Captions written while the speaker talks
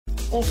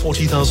or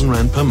 40,000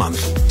 Rand per month.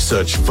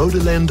 Search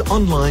Vodalend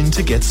online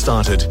to get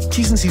started.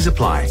 T's and C's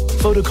apply.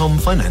 Vodacom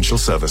Financial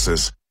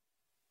Services.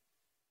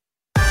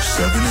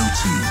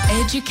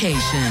 702.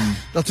 Education.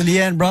 Dr.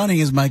 Leanne Browning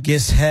is my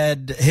guest,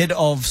 head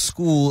of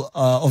School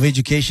of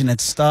Education at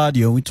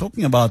Stadio. We're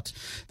talking about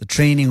the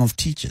training of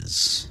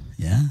teachers.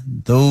 Yeah,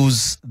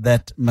 those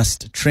that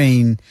must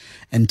train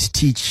and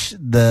teach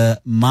the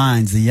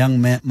minds, the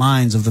young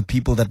minds of the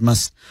people that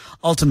must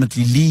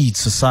ultimately lead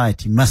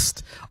society,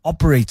 must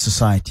operate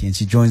society. And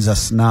she joins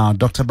us now.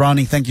 Dr.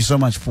 Browning, thank you so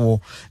much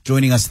for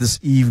joining us this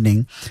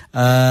evening.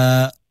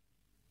 What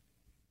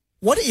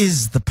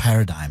is the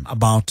paradigm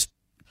about,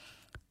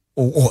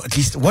 or at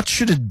least what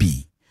should it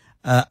be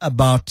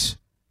about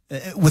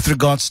with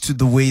regards to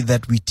the way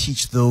that we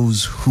teach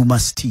those who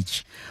must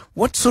teach?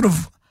 What sort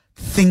of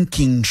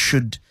thinking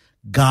should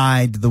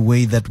guide the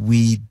way that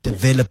we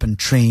develop and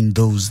train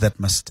those that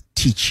must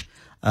teach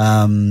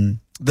the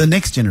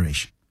next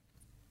generation?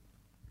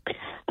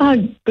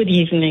 Good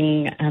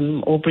evening,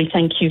 Aubrey.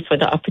 Thank you for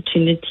the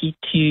opportunity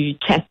to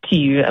chat to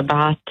you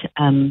about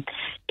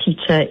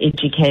teacher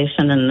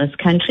education in this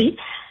country,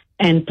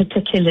 and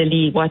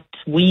particularly what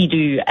we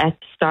do at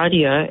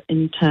Stadio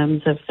in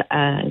terms of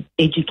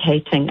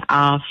educating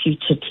our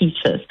future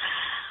teachers.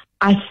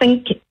 I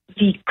think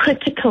the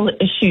critical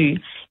issue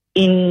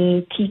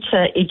in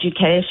teacher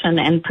education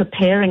and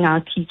preparing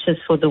our teachers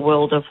for the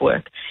world of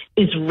work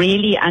is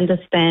really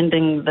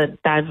understanding the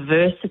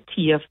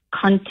diversity of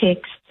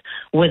contexts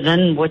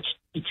within which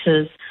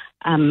teachers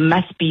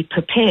must be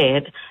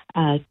prepared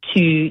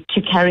to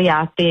carry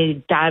out their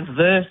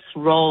diverse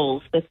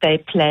roles that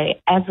they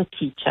play as a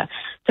teacher.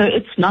 So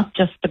it's not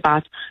just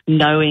about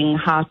knowing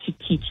how to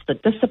teach the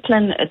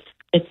discipline.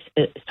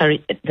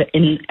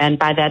 And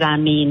by that I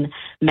mean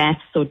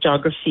maths or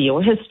geography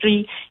or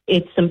history.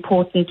 It's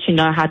important to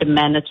know how to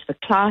manage the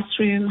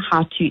classroom,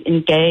 how to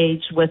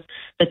engage with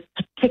the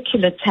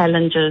particular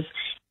challenges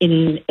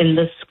in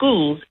the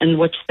schools in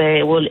which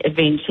they will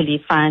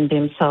eventually find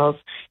themselves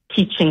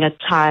teaching a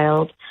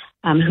child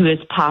who is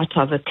part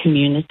of a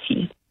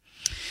community.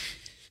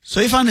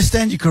 So if I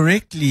understand you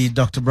correctly,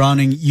 Dr.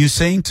 Browning, you're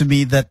saying to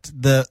me that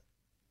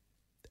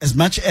as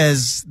much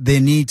as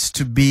there needs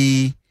to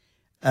be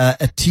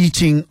a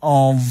teaching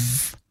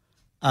of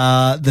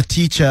the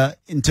teacher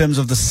in terms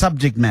of the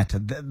subject matter.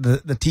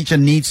 The teacher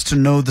needs to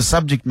know the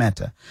subject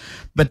matter.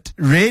 But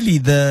really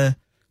the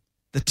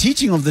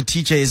teaching of the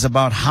teacher is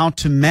about how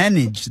to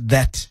manage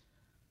that,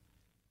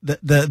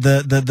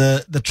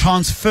 the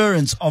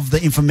transference of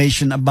the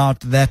information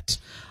about that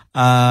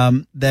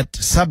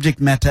subject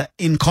matter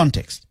in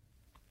context.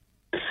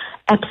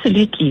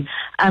 Absolutely.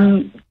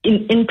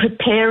 In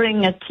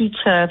preparing a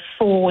teacher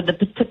for the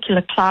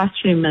particular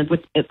classroom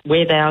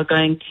where they are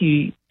going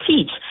to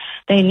teach,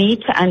 they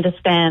need to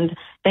understand,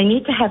 they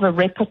need to have a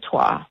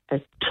repertoire,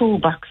 a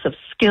toolbox of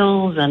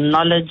skills and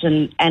knowledge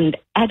and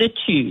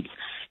attitudes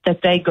that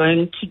they're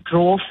going to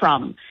draw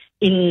from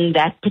in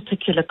that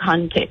particular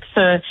context.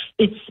 So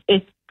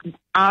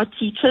our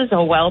teachers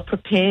are well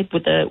prepared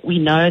we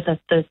know that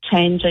the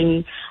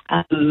changing,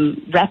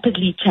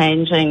 rapidly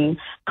changing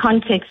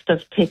context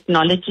of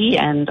technology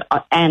and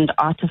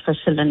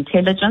artificial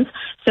intelligence.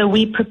 So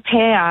we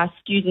prepare our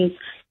students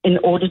in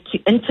order to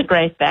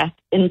integrate that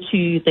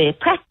into their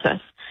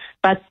practice.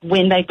 But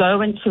when they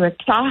go into a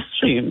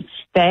classroom,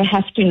 they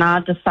have to now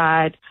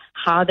decide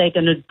how they're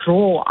going to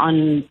draw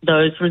on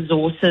those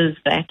resources,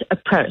 that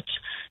approach,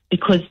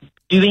 because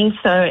doing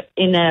so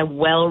in a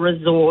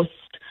well-resourced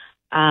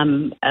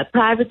a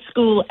private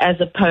school as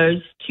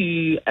opposed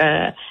to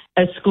a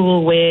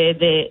school where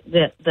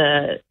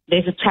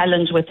there's a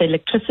challenge with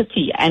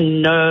electricity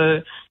and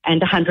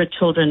 100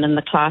 children in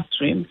the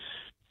classroom.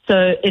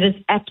 So it is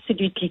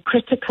absolutely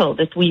critical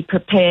that we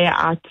prepare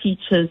our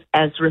teachers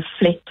as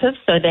reflective,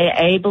 so they're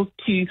able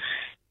to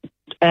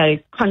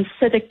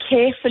consider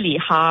carefully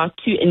how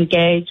to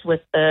engage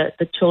with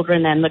the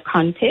children and the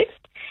context,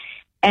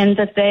 and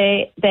that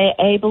they're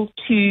able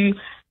to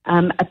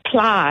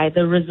apply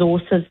the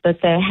resources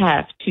that they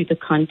have to the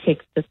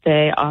context that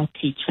they are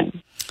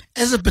teaching.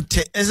 As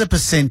a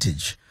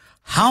percentage,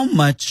 how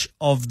much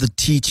of the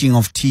teaching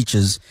of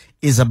teachers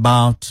is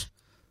about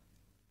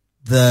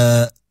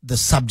the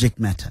subject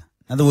matter?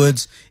 In other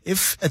words,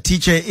 if a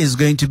teacher is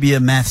going to be a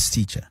maths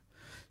teacher,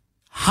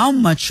 how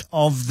much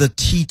of the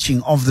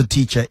teaching of the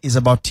teacher is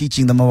about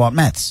teaching them about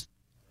maths?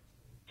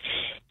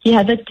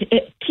 Yeah, the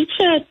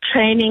teacher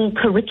training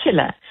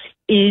curricula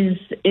is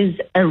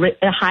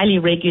a highly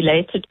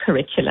regulated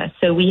curricula.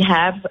 So we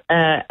have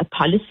a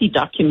policy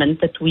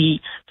document that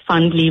we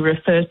fondly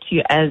refer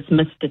to as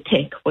Mr.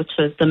 Tech, which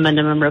is the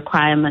minimum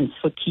requirements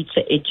for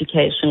teacher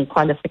education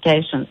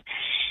qualifications.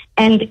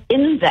 And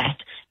in that,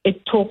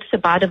 it talks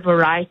about a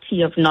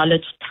variety of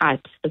knowledge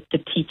types that the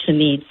teacher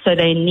needs. So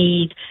they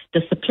need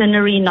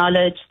disciplinary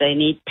knowledge, they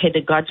need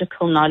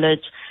pedagogical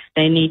knowledge,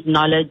 they need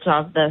knowledge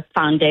of the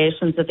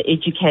foundations of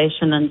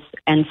education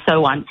and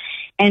so on.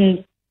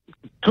 And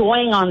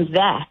drawing on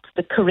that,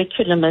 the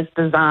curriculum is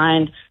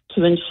designed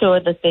to ensure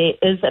that there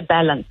is a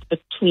balance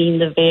between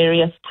the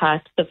various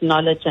types of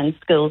knowledge and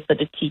skills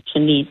that a teacher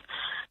needs.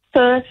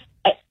 So,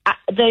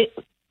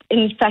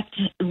 in fact,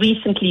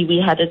 recently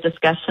we had a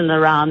discussion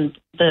around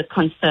the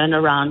concern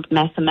around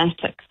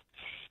mathematics.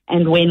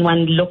 And when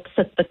one looks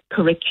at the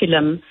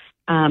curriculum,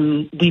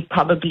 we're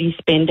probably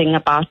spending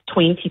about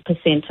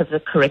 20% of the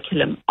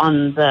curriculum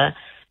on the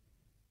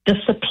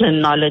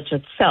discipline knowledge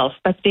itself.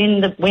 But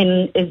then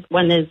when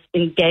one is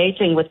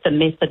engaging with the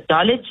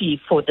methodology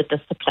for the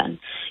discipline,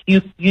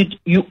 you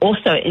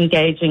also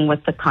engaging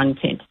with the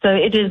content. So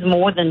it is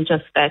more than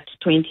just that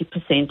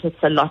 20%.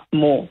 It's a lot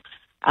more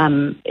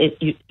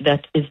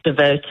that is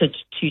devoted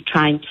to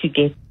trying to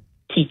get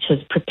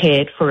teachers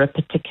prepared for a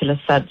particular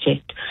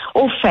subject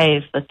or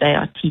phase that they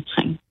are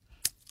teaching.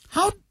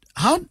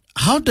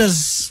 How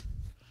does,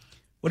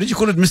 what did you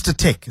call it, Mr.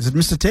 Tech? Is it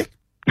Mr. Tech?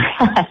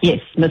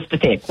 Yes, Mr.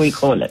 Tech, we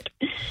call it.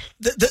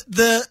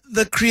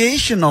 The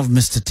creation of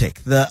Mr. Tech,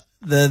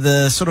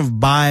 the sort of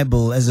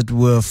Bible, as it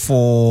were,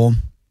 for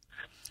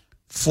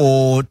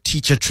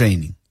teacher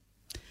training.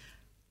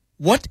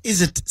 What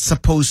is it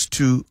supposed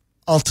to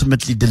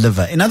ultimately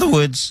deliver? In other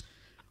words,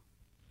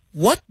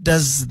 what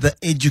does the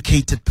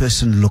educated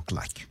person look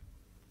like?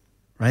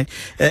 Right?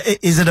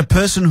 Is it a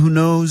person who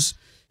knows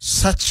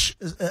such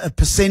a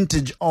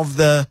percentage of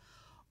the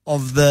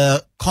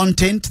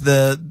content,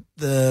 the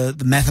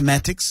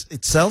mathematics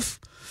itself?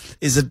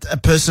 Is it a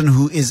person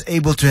who is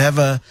able to have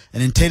an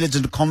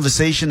intelligent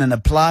conversation and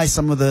apply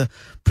some of the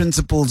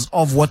principles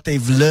of what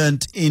they've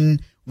learned in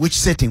which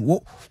setting?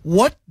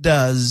 What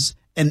does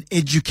an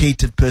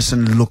educated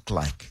person look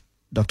like,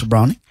 Dr.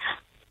 Browning?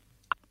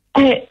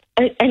 An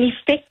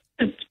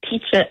effective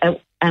teacher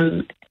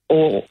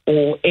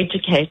or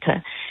educator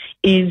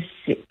is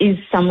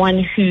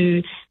someone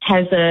who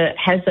has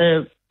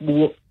a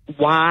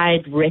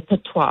wide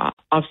repertoire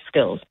of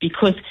skills,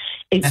 because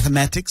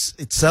mathematics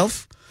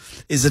itself.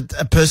 Is it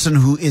a person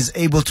who is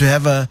able to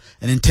have an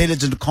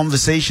intelligent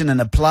conversation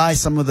and apply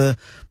some of the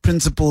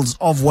principles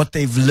of what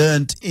they've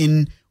learned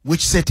in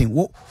which setting?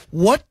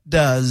 What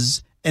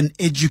does an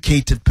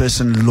educated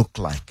person look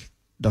like,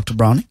 Dr.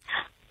 Browning?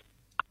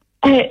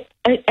 An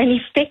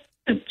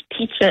effective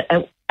teacher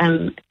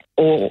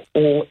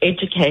or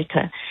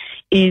educator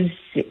is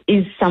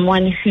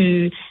someone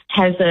who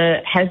has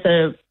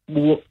a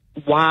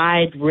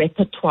wide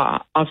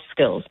repertoire of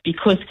skills,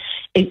 because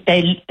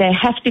they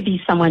have to be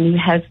someone who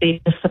has their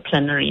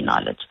disciplinary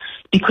knowledge,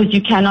 because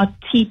you cannot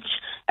teach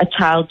a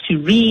child to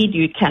read,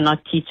 you cannot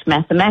teach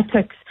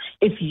mathematics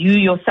if you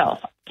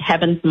yourself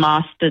haven't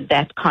mastered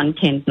that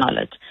content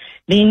knowledge.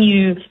 Then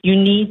you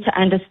need to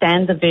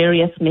understand the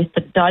various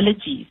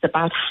methodologies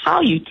about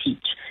how you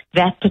teach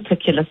that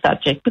particular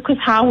subject, because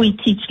how we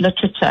teach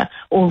literature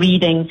or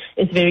reading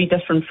is very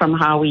different from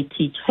how we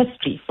teach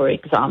history, for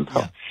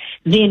example.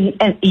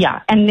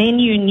 Yeah. And then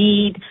you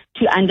need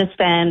to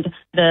understand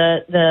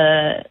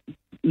the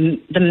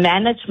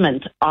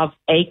management of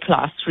a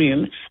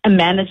classroom, a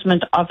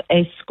management of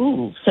a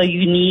school. So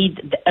you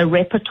need a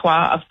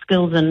repertoire of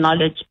skills and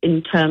knowledge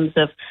in terms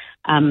of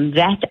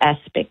that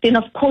aspect. And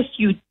of course,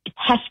 you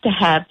have to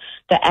have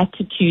the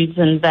attitudes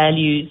and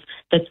values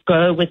that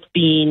go with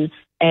being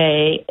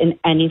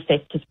an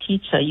effective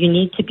teacher. You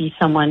need to be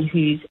someone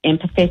who's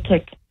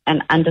empathetic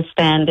and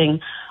understanding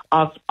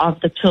of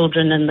the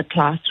children in the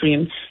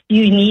classroom.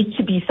 You need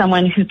to be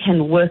someone who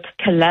can work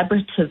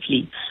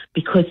collaboratively,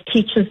 because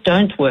teachers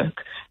don't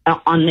work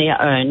on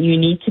their own. You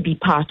need to be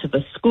part of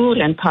a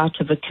school and part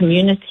of a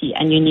community,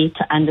 and you need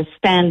to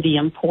understand the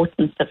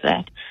importance of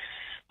that.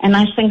 And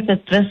I think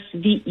that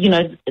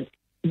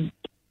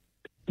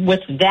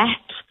with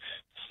that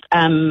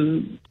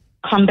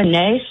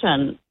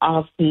combination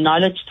of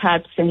knowledge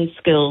types and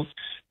skills,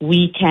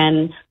 we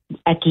can,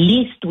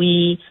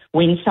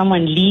 when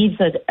someone leaves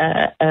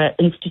an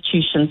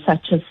institution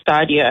such as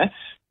Stadio,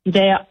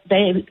 they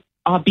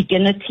are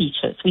beginner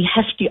teachers. We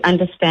have to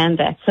understand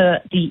that. So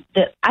the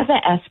other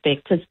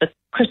aspect, is the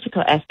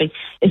critical aspect,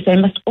 is they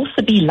must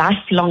also be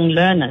lifelong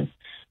learners,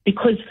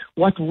 because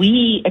what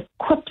we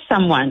equip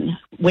someone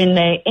when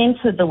they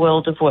enter the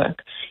world of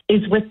work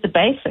is with the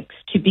basics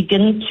to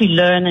begin to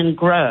learn and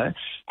grow.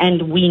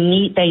 And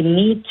they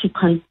need to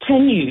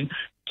continue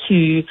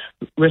to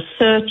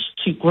research,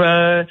 to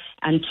grow,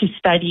 and to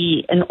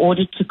study in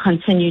order to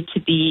continue to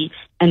be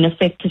an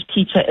effective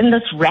teacher in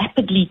this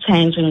rapidly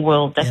changing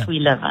world that we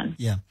live in.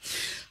 Yeah.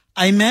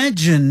 I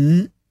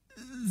imagine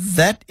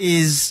that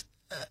is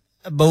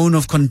a bone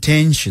of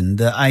contention,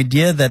 the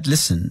idea that,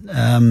 listen,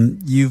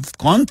 you've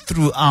gone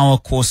through our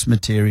course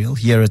material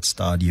here at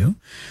Stadio.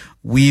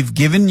 We've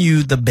given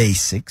you the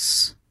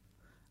basics.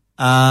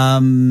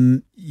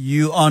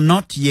 You are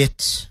not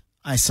yet,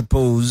 I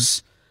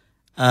suppose,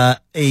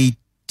 a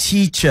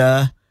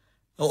teacher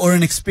or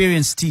an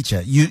experienced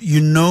teacher.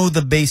 You know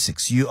the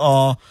basics. You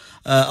are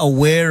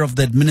aware of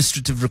the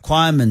administrative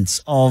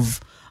requirements of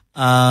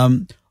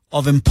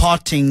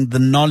imparting the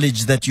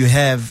knowledge that you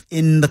have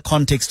in the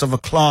context of a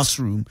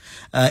classroom,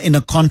 in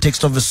a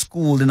context of a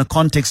school, in a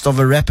context of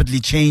a rapidly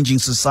changing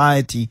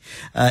society,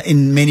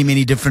 in many,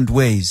 many different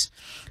ways.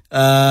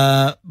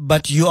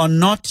 but you're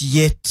not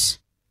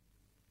yet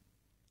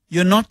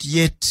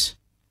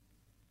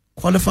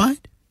qualified,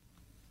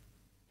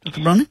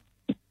 Dr. Browning?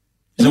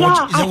 Is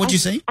that what you're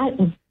saying?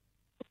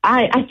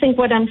 I think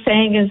what I'm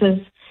saying is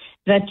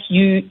that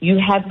you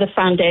have the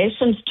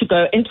foundations to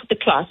go into the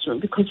classroom,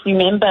 because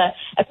remember,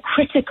 a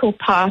critical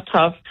part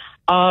of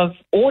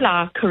all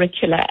our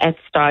curricula at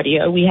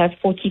Stadio, we have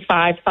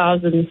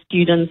 45,000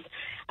 students,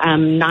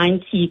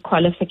 90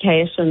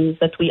 qualifications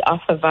that we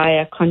offer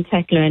via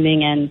contact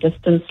learning and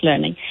distance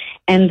learning.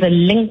 And the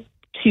link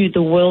to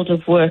the world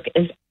of work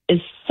is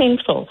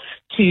central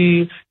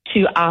to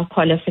our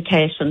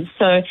qualifications.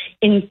 So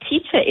in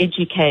teacher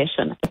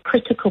education, a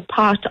critical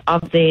part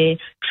of their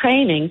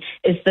training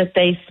is that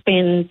they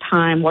spend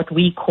time, what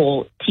we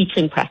call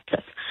teaching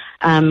practice,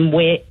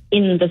 where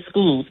in the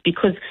schools,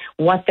 because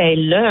what they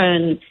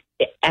learn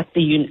at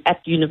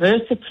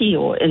university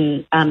or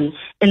in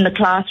the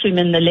classroom,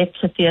 in the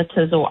lecture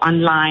theatres or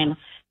online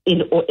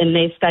in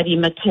their study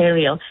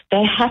material,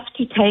 they have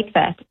to take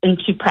that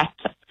into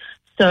practice.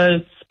 So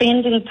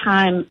spending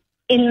time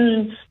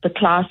in the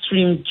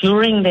classroom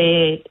during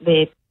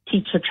their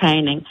teacher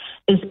training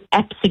is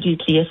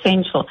absolutely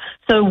essential.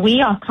 So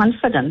we are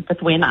confident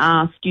that when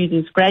our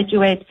students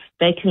graduate,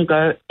 they can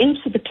go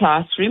into the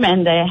classroom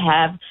and they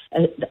have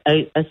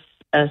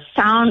a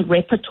sound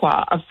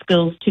repertoire of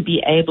skills to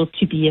be able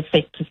to be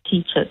effective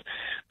teachers.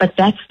 But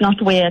that's not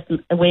where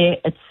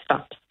it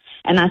stops.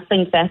 And I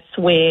think that's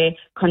where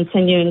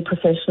continuing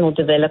professional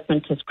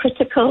development is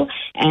critical,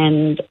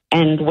 and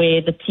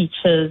where the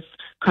teachers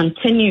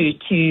continue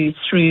to,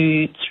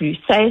 through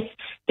SACE,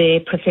 their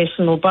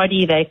professional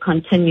body, they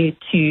continue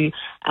to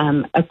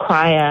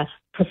acquire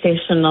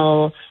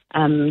professional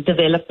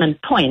development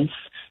points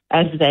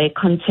as they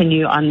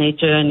continue on their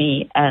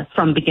journey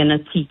from beginner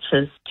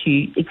teachers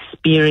to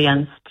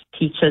experienced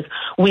teachers,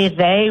 where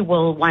they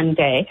will one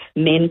day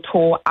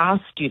mentor our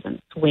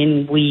students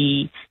when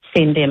we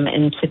send them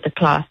into the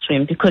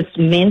classroom, because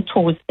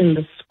mentors in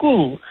the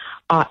school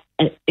are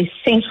an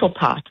essential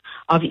part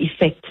of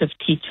effective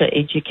teacher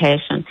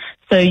education.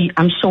 So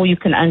I'm sure you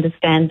can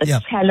understand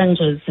the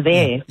challenges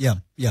there. Yeah.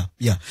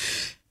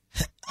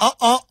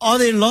 Are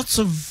there lots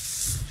of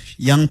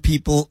young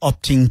people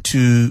opting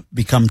to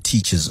become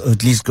teachers, or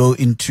at least go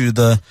into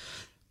the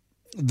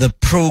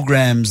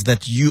programs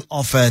that you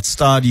offer at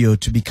Stadio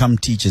to become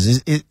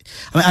teachers?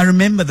 I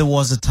remember there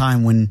was a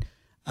time when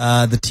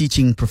the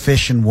teaching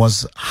profession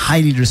was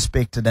highly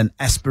respected and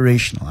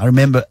aspirational. I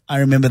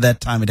remember that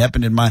time. It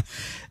happened in my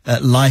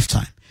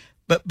lifetime.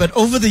 But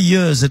over the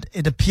years,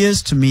 it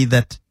appears to me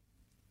that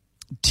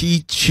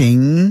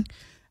teaching,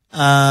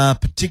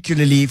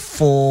 particularly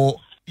for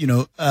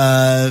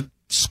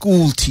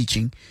school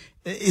teaching,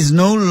 is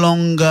no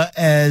longer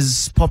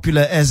as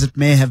popular as it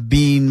may have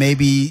been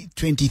maybe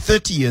 20,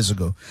 30 years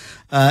ago.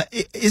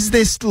 Is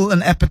there still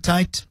an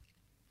appetite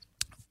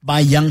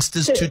by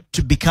youngsters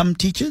to become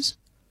teachers?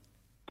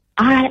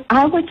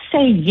 I would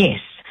say yes.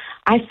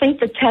 I think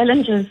the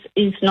challenge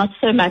is not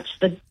so much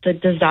the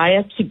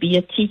desire to be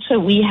a teacher.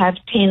 We have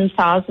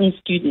 10,000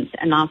 students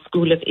in our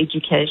School of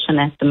Education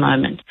at the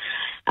moment,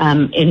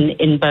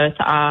 in both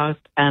our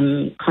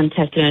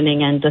contact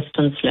learning and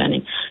distance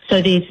learning.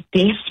 So there's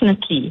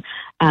definitely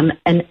an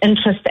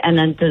interest and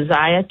a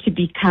desire to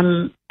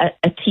become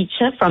a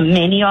teacher from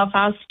many of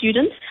our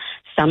students.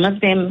 Some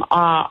of them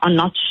are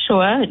not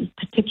sure,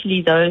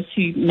 particularly those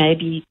who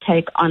maybe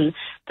take on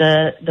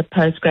the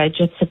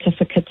postgraduate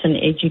certificate in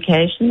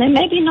education. They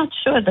may be not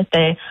sure that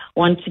they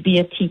want to be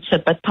a teacher,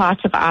 but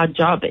part of our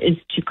job is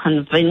to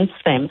convince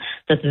them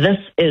that this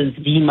is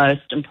the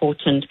most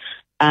important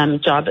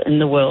job in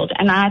the world.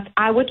 And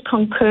I would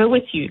concur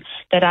with you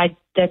that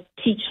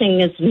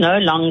teaching is no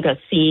longer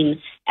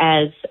seen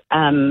as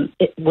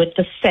with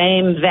the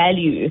same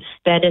value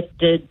that it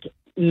did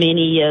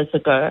many years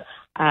ago.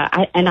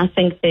 And I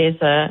think there's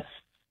a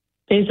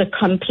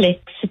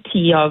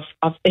complexity of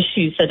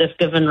issues that have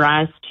given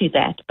rise to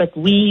that. But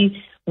we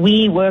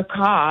work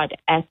hard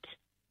at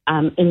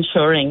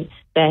ensuring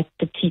that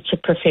the teacher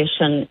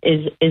profession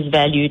is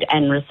valued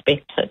and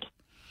respected.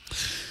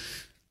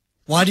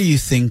 Why do you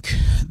think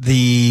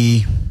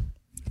the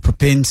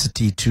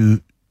propensity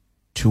to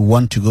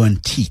want to go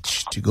and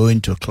teach, to go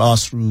into a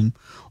classroom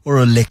or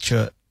a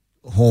lecture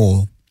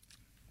hall,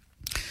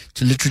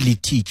 to literally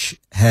teach,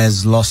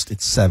 has lost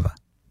its savor?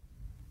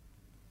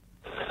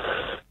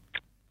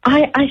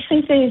 I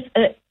think there's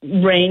a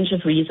range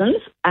of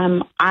reasons.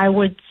 I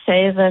would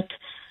say that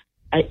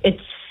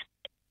it's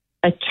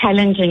a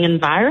challenging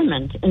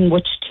environment in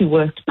which to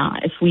work now.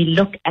 If we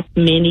look at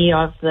many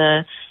of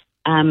the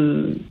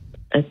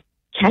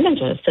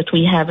challenges that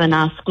we have in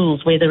our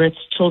schools, whether it's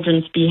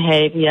children's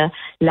behavior,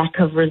 lack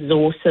of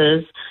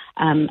resources,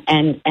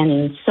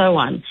 and so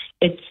on,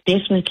 it's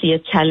definitely a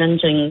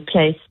challenging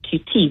place to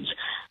teach.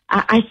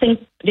 I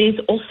think there's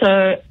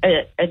also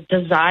a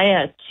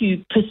desire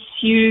to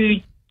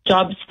pursue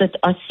jobs that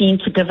are seen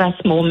to give us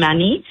more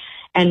money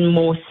and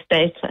more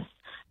status.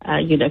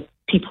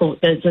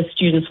 the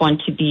students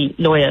want to be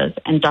lawyers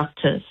and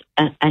doctors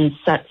and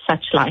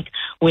such like,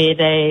 where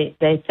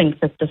they think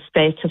that the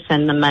status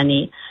and the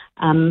money.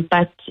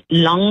 But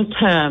long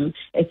term,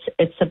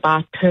 it's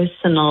about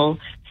personal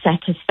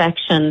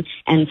satisfaction,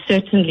 and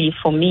certainly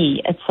for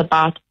me, it's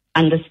about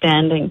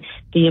understanding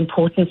the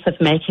importance of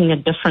making a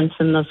difference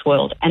in this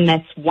world. And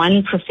that's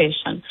one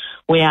profession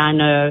where I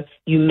know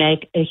you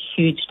make a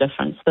huge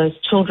difference. Those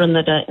children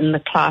that are in the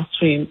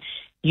classroom,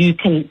 you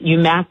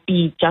might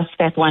be just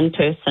that one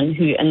person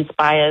who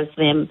inspires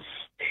them,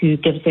 who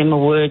gives them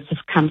words of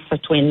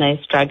comfort when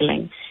they're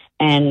struggling.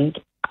 And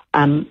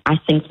I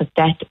think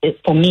that is,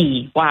 for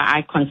me, why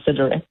I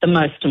consider it the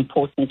most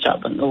important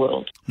job in the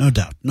world. No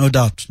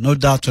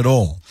doubt at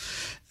all.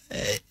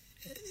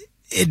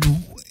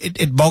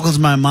 It boggles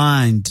my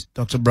mind,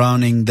 Dr.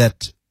 Browning,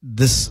 that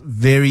this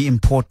very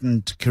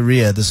important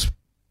career, this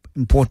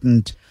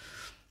important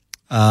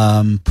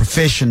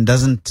profession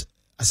doesn't,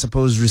 I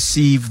suppose,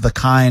 receive the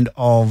kind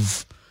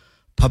of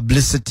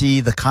publicity,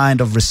 the kind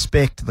of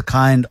respect, the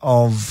kind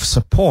of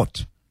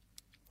support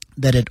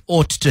that it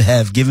ought to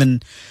have,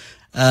 given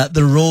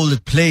the role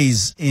it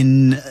plays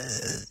in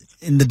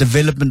the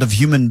development of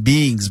human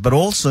beings, but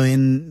also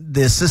in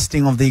the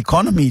assisting of the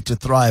economy to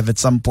thrive at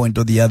some point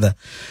or the other.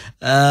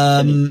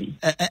 And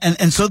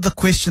so the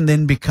question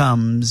then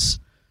becomes,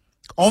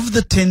 of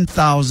the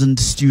 10,000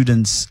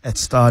 students at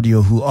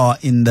Stadio who are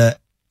in the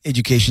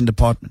education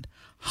department,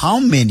 how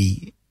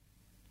many,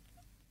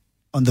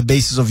 on the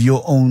basis of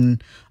your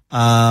own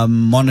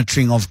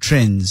monitoring of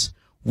trends,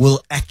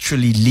 will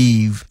actually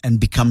leave and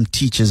become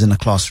teachers in a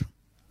classroom?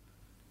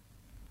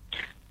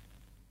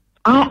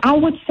 I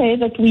would say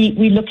that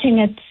we're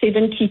looking at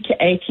 70 to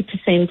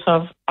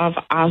 80% of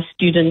our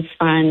students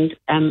find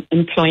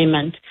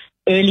employment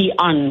early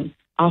on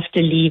after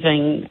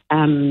leaving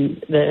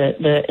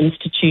the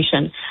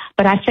institution.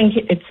 But I think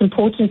it's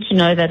important to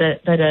know that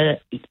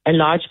a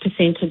large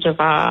percentage of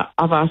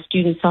our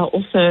students are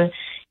also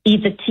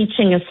either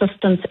teaching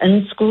assistants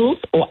in schools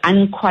or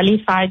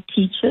unqualified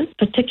teachers,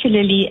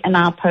 particularly in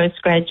our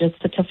postgraduate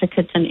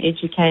certificates in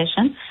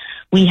education.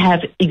 We have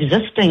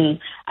existing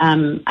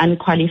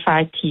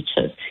unqualified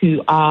teachers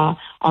who are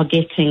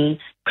getting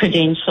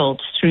credentialed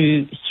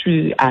through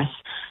us.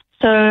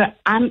 So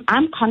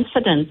I'm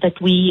confident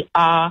that we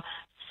are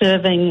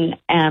serving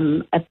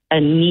a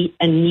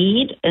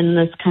need in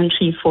this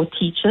country for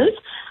teachers.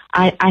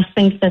 I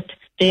think that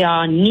there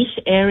are niche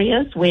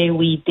areas where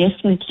we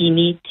definitely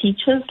need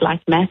teachers,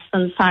 like maths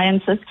and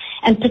sciences,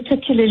 and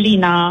particularly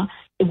now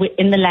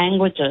in the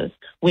languages,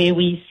 where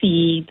we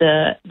see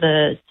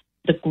the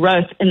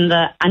growth in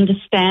the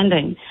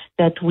understanding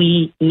that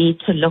we need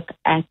to look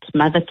at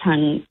mother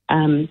tongue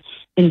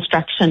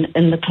instruction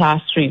in the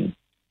classroom,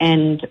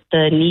 and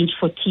the need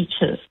for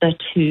teachers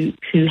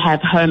who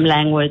have home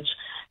language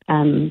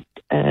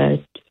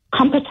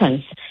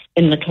competence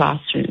in the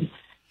classroom.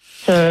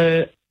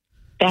 So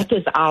that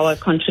is our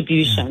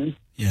contribution.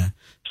 Yeah.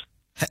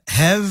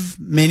 Have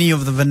many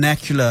of the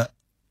vernacular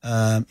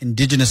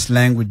indigenous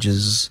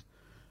languages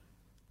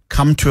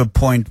come to a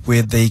point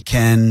where they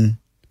can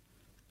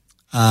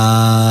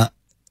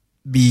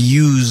be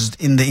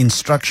used in the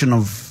instruction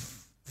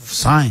of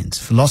science,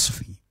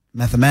 philosophy,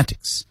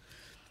 mathematics,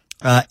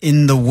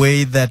 in the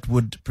way that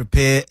would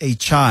prepare a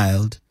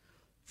child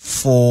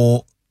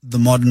for the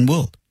modern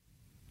world?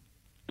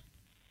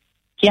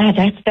 Yeah,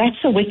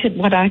 that's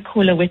what I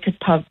call a wicked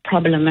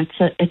problem.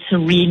 It's a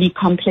really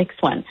complex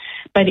one.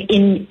 But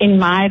in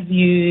my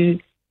view,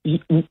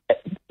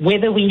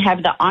 whether we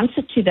have the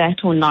answer to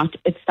that or not,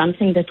 it's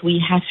something that we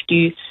have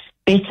to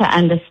better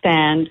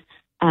understand,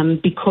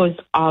 because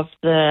of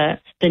the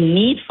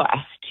need for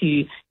us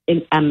to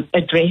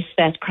address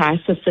that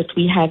crisis that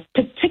we have,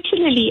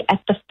 particularly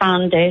at the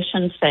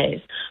foundation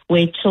phase,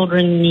 where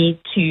children need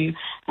to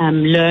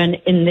learn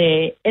in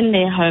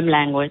their home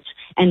language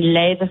and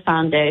lay the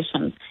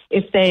foundations.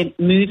 If they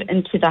move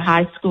into the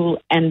high school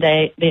and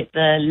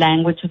the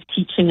language of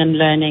teaching and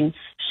learning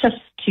shifts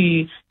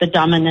to the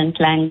dominant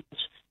language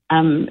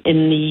in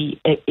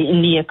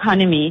the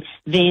economy,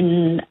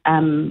 then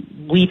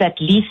we've at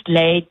least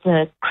laid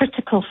the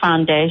critical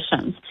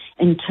foundations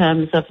in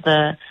terms of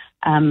the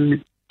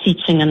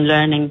teaching and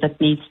learning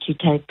that needs to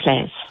take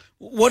place.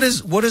 What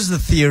is the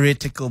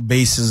theoretical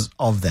basis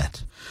of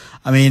that?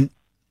 I mean,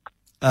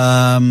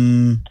 I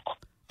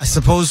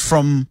suppose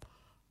from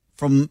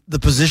the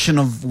position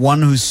of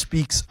one who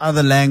speaks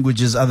other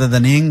languages other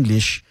than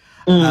English,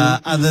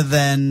 other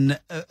than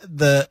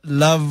the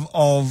love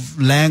of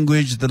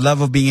language, the love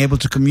of being able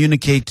to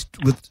communicate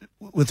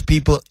with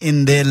people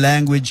in their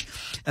language,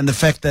 and the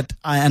fact that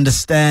I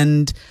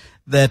understand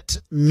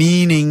that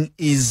meaning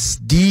is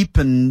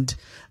deepened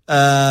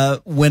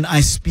when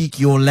I speak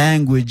your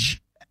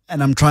language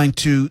and I'm trying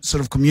to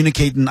sort of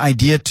communicate an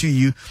idea to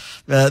you,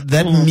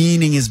 that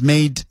meaning is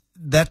made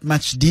that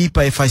much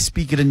deeper if I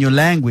speak it in your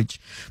language.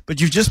 But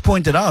you've just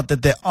pointed out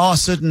that there are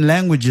certain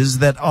languages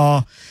that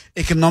are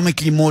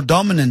economically more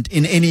dominant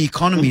in any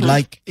economy,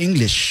 like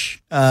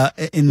English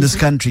in this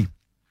country.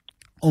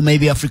 or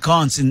maybe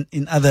Afrikaans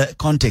in other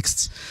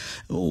contexts.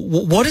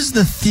 What is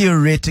the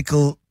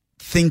theoretical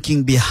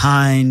thinking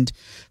behind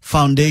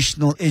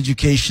foundational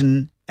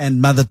education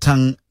and mother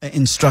tongue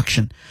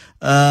instruction?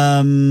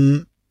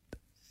 What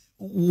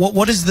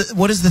is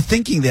the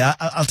thinking there?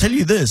 I'll tell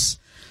you this.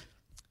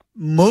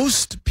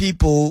 Most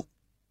people,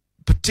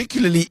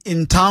 particularly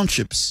in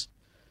townships,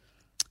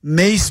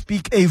 may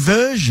speak a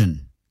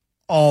version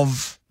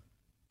of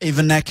a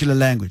vernacular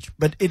language,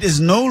 but it is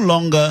no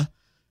longer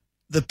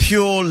the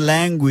pure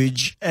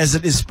language as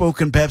it is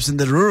spoken perhaps in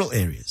the rural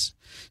areas.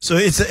 So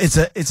it's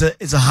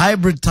a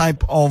hybrid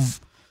type of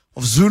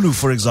Zulu,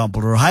 for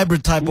example, or a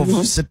hybrid type of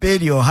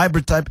Sepedi, or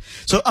hybrid type.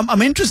 So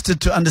I'm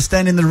interested to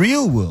understand in the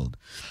real world,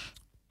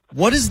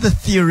 what is the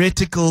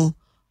theoretical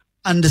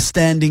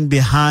understanding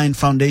behind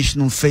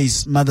foundational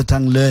phase mother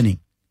tongue learning?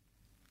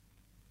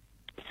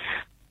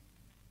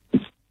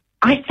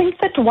 I think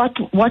that what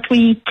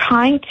we're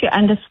trying to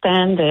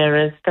understand there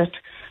is that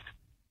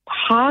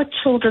how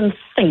children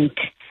think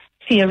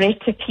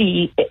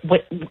theoretically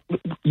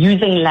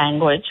using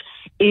language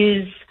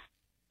is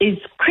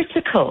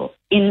critical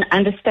in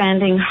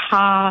understanding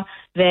how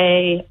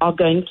they are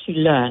going to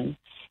learn.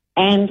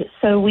 And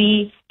so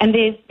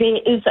there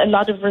is a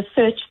lot of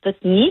research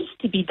that needs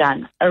to be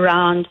done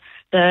around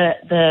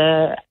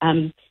the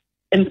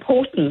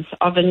importance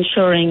of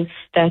ensuring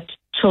that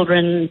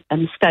children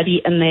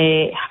study in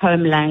their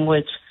home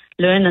language,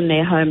 learn in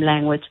their home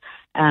language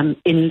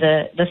in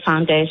the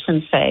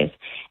foundation phase,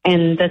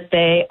 and that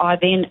they are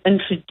then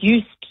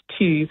introduced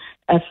to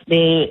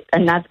the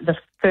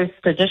first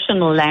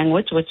traditional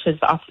language, which is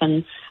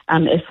often,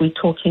 if we're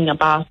talking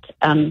about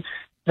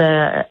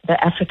the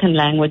African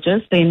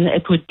languages, then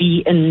it would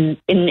be in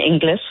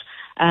English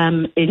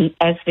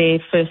as their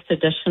first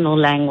traditional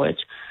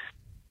language.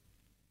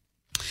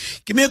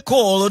 Give me a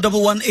call,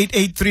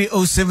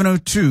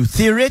 011-883-0702.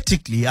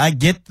 Theoretically, I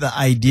get the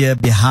idea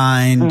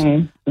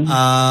behind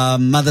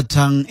mother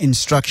tongue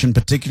instruction,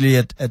 particularly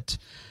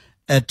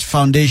at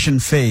foundation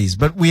phase.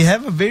 But we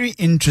have a very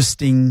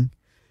interesting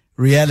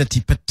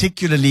reality,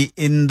 particularly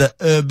in the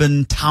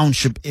urban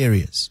township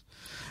areas,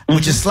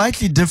 which is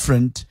slightly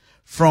different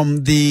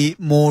from the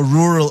more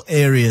rural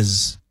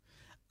areas,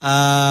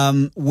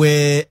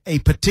 where a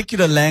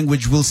particular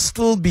language will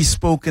still be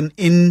spoken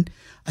in,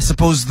 I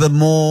suppose, the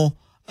more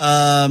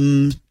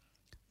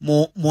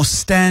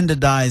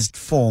standardized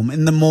form,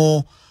 in the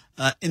more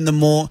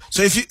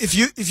so if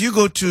you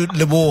go to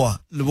Leboa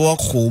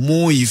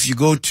Khomo, if you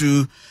go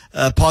to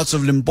parts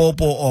of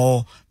Limpopo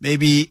or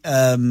maybe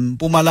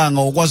Mpumalanga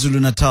or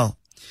KwaZulu-Natal,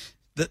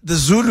 the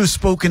Zulu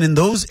spoken in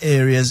those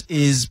areas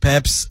is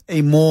perhaps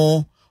a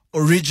more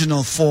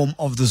original form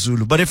of the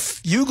Zulu. But if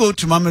you go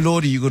to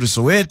Mamelodi, you go to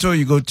Soweto,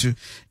 you go to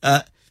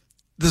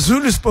the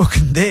Zulu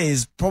spoken there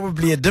is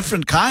probably a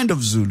different kind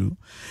of Zulu.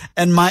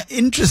 And my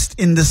interest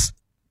in this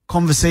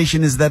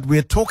conversation is that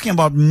we're talking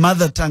about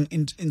mother tongue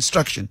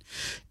instruction.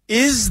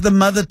 Is the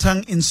mother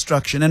tongue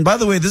instruction, and by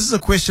the way, this is a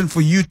question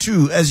for you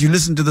too as you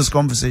listen to this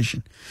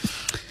conversation,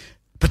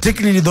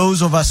 particularly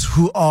those of us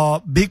who are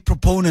big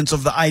proponents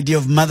of the idea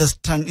of mother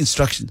tongue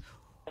instruction.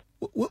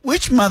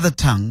 Which mother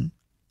tongue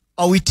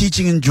are we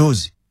teaching in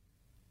Jozi?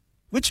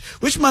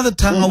 Which mother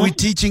tongue are we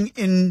teaching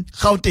in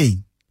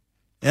Gauteng?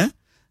 Yeah?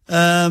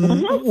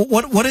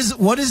 What is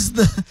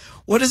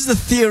the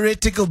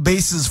theoretical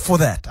basis for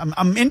that?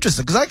 I'm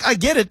interested because I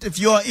get it. If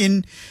you are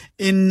in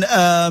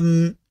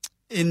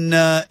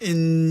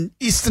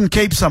Eastern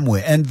Cape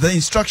somewhere and the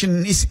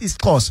instruction is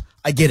Xhosa,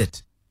 I get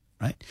it,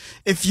 right?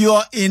 If you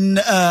are in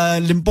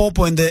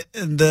Limpopo and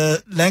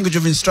the language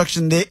of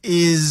instruction there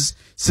is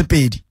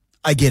Sepedi,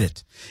 I get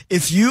it.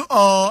 If you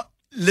are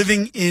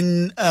living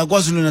in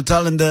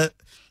KwaZulu-Natal and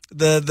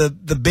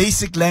the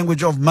basic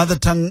language of mother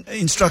tongue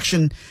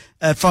instruction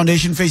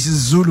foundation faces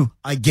Zulu,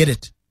 I get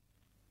it.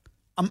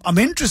 I'm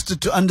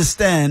interested to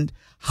understand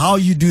how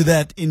you do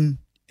that in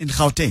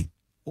Gauteng.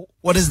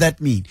 What does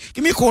that mean?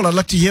 Give me a call. I'd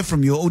like to hear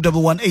from you.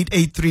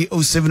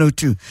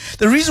 011-883-0702.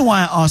 The reason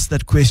why I asked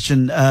that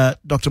question,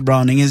 Dr.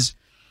 Browning, is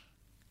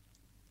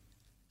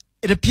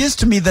it appears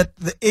to me that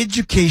the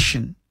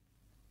education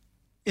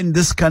in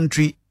this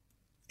country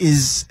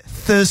is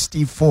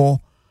thirsty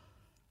for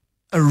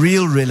a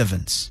real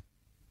relevance.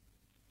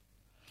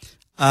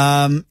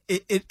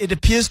 It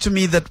appears to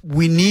me that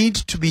we need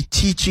to be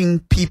teaching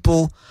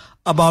people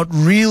about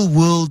real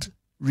world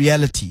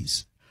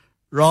realities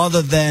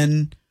rather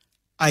than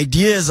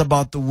ideas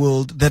about the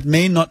world that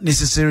may not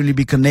necessarily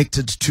be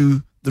connected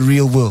to the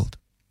real world.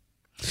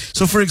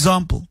 So, for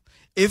example,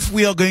 if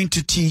we are going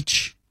to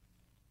teach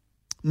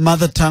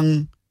mother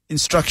tongue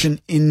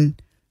instruction in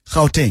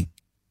Gauteng,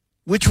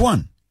 which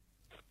one?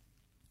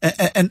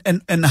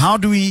 And how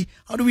do we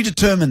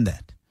determine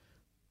that?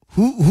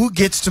 Who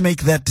gets to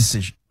make that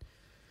decision?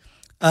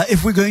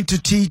 If we're going to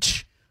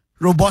teach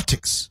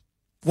robotics,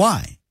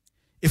 why?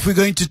 If we're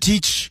going to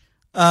teach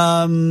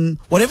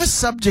whatever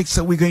subjects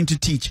that we're going to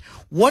teach,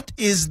 what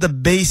is the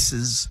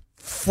basis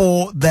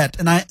for that?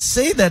 And I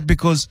say that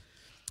because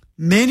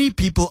many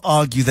people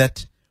argue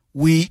that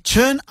we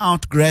churn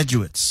out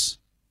graduates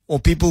or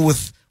people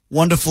with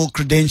wonderful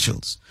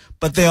credentials,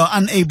 but they are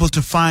unable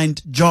to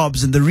find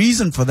jobs. And the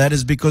reason for that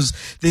is because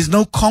there's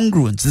no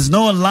congruence. There's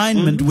no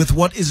alignment with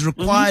what is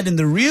required in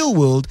the real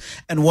world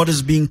and what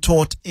is being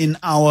taught in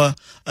our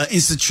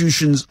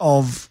institutions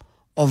of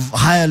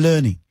higher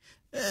learning.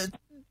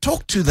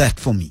 Talk to that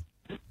for me.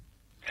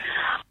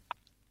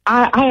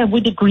 I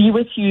would agree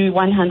with you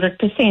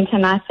 100%,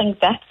 and I think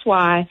that's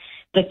why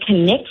the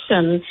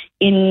connection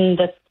in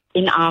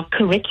our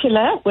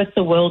curricula with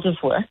the world of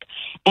work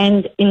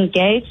and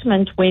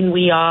engagement when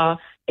we are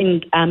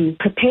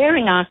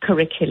preparing our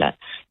curricula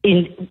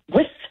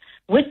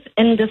with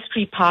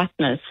industry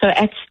partners. So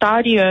at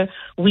Stadio,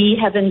 we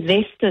have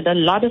invested a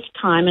lot of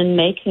time in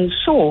making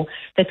sure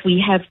that we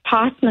have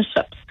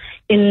partnerships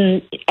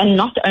and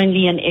not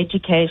only in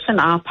education.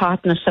 Our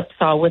partnerships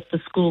are with the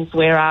schools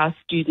where our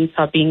students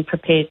are being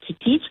prepared to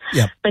teach,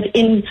 but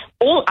in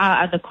all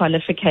our other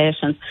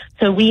qualifications.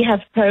 So we have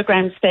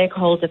program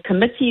stakeholder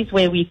committees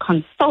where we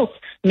consult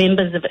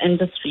members of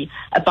industry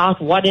about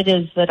what it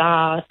is that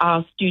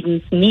our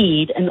students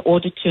need in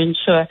order to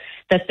ensure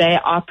that they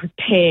are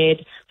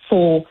prepared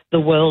for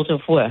the world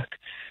of work.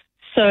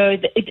 So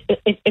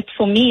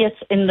for me,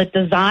 it's in the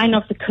design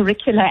of the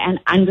curricula and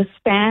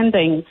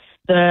understanding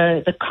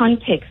the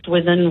context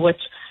within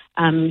which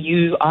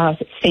you are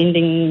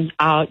sending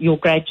your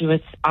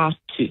graduates out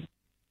to.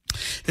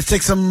 Let's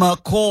take some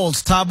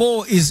calls.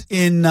 Thabo is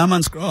in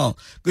Hammanskraal.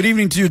 Good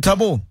evening to you,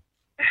 Thabo.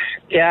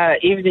 Yeah,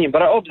 evening,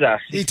 Brother Obza.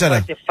 It's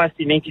quite a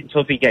fascinating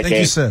topic again. Thank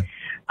you, sir.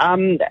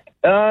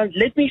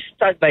 Let me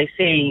start by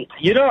saying,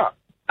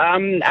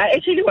 I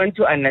actually want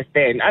to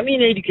understand. I'm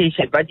in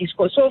education, but it's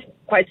also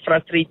quite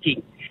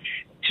frustrating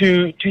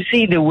to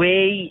see the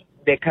way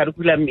the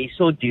curriculum is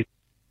so different.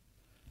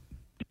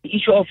 The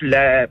issue of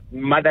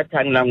mother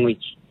tongue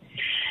language.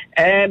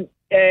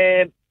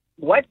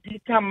 What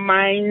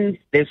determines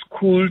the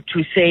school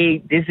to say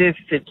this is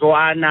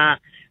Setswana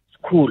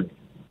school?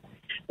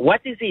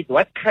 What is it?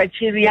 What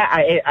criteria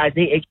are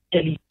they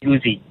actually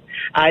using?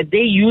 Are they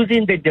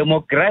using the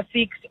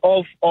demographics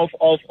of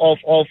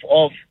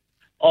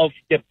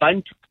the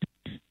Bantu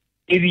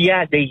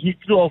area, the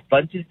history of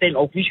Bantustan,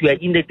 of which we are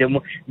in the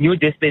new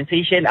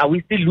dispensation? Are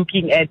we still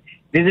looking at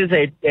this is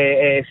a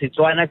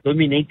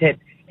Setswana-dominated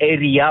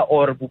area,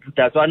 or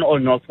Buputazwana, or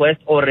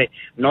Northwest, or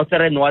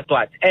Northern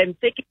Northwest? And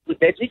taking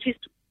that, which is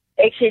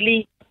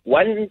actually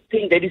one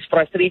thing that is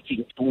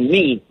frustrating to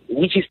me,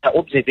 which is the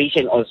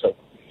observation also.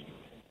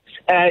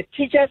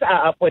 Teachers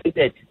are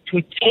appointed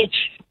to teach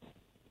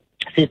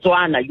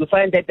Setswana. You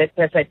find that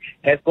person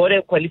has got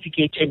a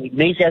qualification in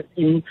majors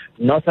in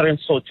Northern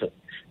Soto,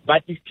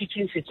 but is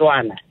teaching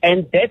Setswana.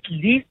 And that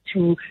leads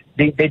to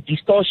the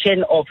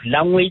distortion of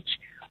language,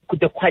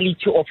 the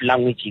quality of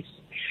languages.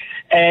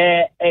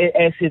 A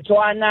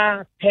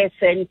Setswana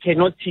person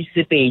cannot teach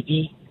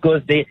Sepedi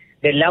because the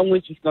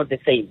language is not the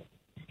same.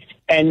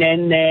 And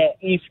then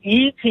if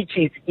he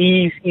teaches,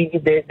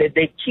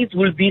 the kids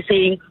will be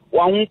saying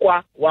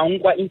Wangwa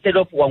instead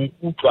of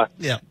Wangkutwa.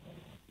 Yeah.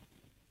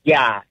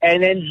 Yeah.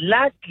 And then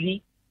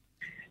lastly,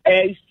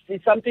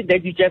 it's something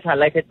that you just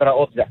highlighted,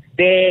 Braobza.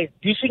 The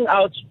dishing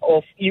out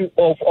of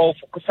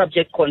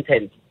subject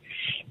content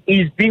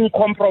is being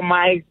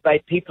compromised by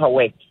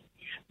paperwork.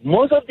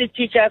 Most of the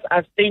teachers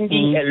are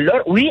spending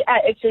we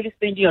are actually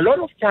spending a lot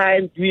of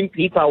time doing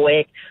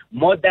paperwork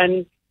more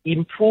than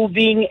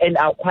improving and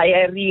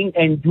acquiring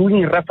and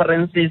doing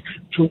references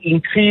to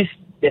increase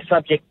the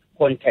subject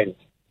content.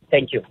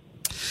 Thank you.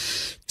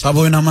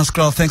 Thabo in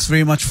Hammanskraal, thanks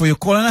very much for your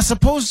call. And I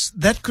suppose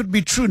that could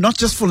be true, not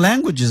just for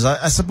languages.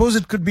 I suppose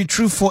it could be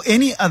true for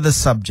any other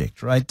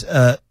subject, right,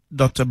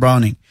 Dr.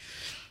 Browning?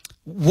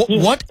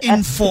 What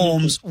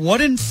informs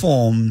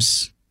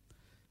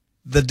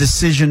the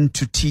decision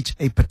to teach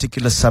a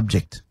particular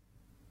subject?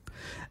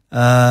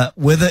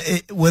 Whether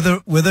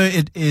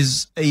it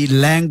is a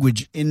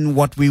language in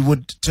what we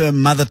would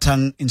term mother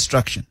tongue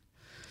instruction.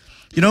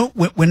 You know,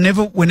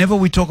 whenever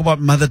we talk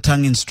about mother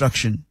tongue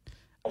instruction,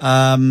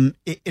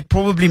 it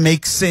probably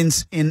makes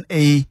sense in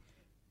a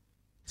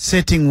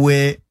setting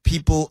where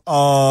people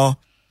are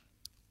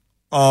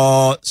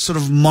sort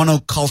of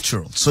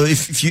monocultural. So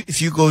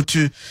if you go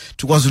to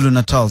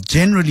KwaZulu-Natal,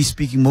 generally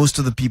speaking, most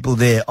of the people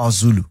there are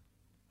Zulu.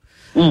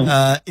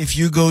 If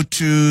you go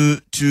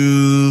to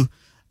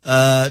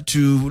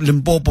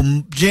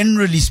Limpopo,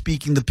 generally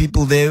speaking, the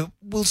people there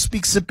will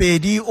speak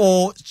Sepedi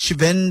or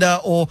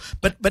Chivenda,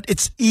 but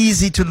it's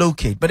easy to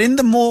locate. But in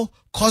the more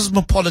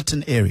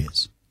cosmopolitan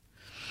areas,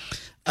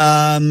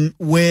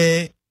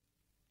 where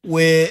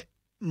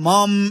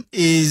mom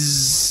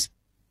is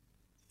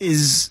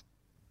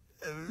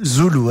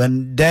Zulu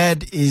and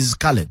dad is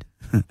Khaled,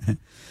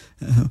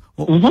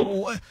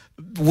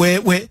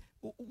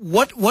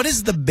 what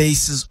is the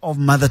basis of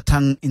mother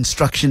tongue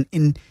instruction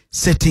in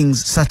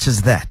settings such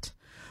as that?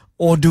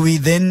 Or do we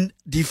then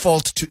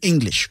default to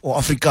English or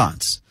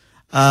Afrikaans?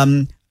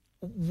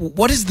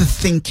 What is the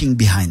thinking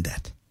behind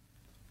that?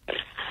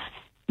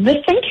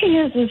 The thinking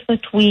is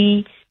that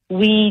we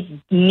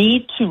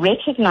need to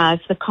recognize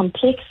the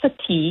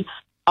complexity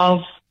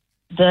of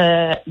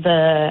the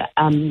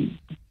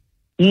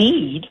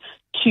need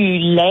to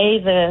lay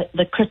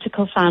the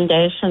critical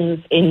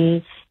foundations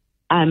in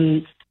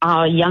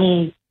our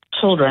young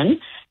children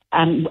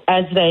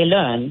as they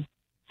learn.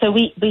 So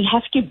we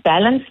have to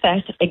balance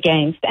that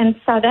against. And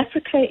South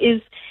Africa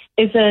is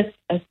a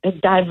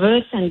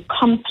diverse and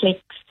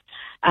complex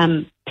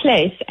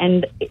place.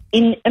 And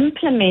in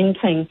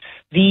implementing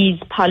these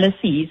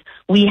policies,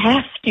 we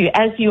have to,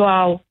 as you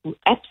are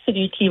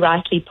absolutely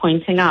rightly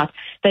pointing out,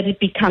 that it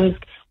becomes,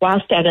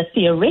 whilst at a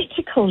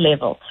theoretical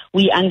level,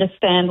 we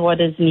understand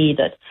what is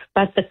needed.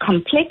 But the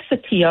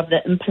complexity of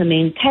the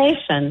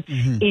implementation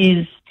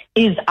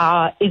is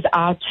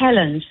our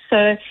challenge.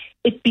 So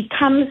it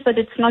becomes that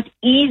it's not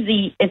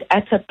easy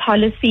at a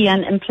policy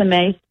and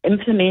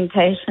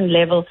implementation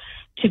level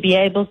to be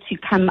able to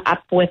come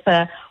up with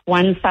a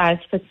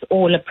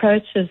one-size-fits-all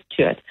approaches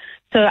to it.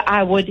 So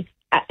I would,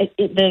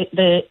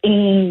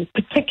 in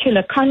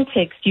particular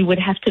context, you would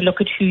have to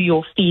look at who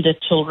your feeder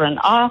children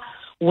are,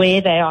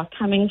 where they are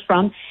coming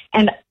from,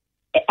 and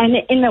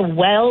in a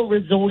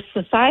well-resourced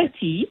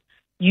society,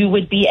 you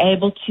would be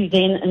able to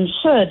then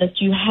ensure that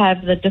you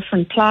have the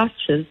different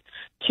classes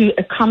to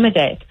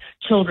accommodate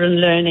children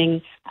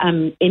learning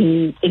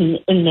in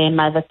their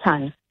mother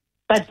tongue.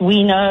 But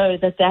we know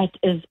that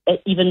is an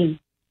even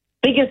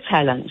bigger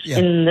challenge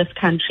in this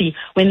country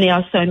when there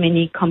are so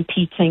many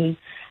competing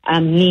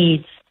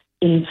needs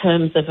in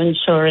terms of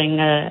ensuring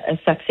a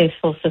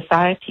successful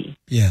society.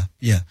 Yeah.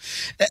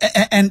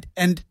 And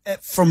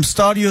from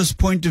Stadio's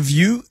point of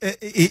view,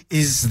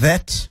 is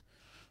that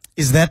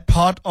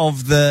part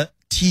of the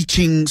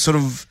teaching sort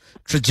of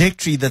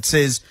trajectory that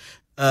says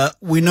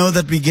we know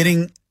that we're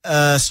getting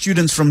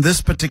students from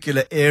this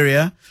particular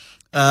area,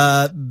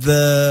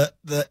 the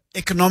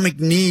economic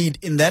need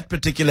in that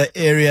particular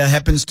area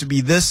happens to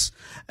be this,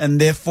 and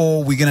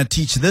therefore we're going to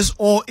teach this?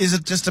 Or is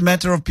it just a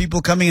matter of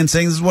people coming and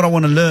saying, this is what I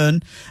want to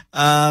learn,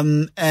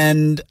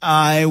 and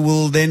I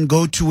will then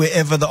go to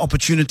wherever the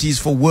opportunities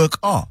for work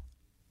are?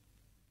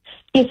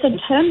 Yes, in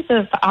terms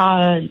of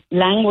our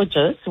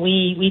languages,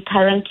 we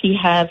currently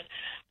have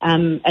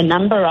a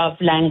number of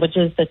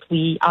languages that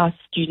our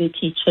student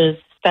teachers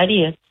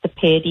study. It's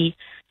Sepedi,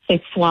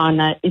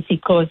 Setswana,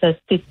 isiXhosa,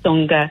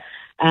 Xitsonga,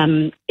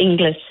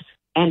 English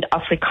and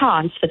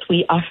Afrikaans that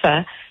we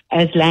offer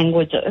as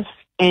languages.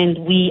 And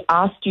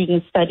our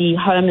students study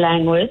home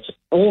language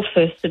or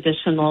first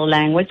additional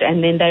language,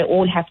 and then they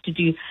all have to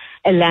do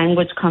a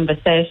language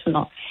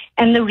conversational.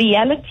 And the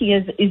reality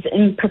is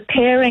in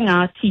preparing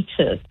our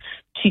teachers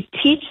to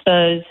teach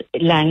those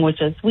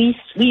languages, we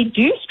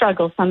do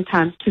struggle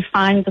sometimes to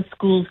find the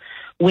schools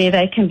where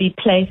they can be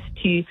placed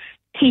to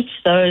teach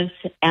those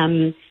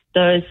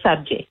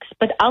subjects.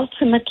 But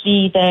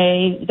ultimately,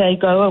 they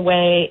go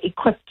away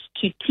equipped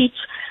to teach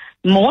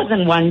more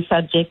than one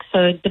subject.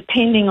 So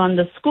depending on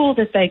the school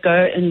that they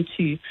go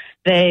into,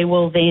 they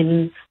will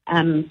then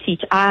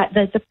teach.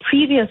 There's a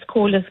previous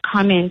caller's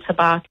comment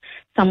about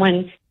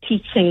someone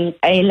teaching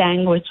a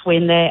language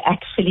when they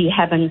actually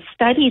haven't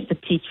studied the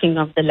teaching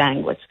of the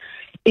language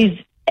is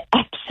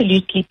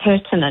absolutely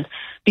pertinent,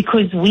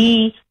 because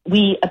we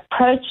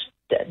approached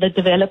the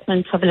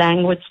development of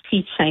language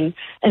teaching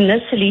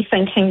initially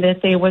thinking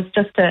that there was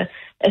just a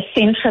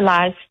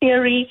centralized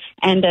theory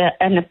and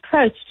an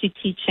approach to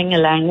teaching a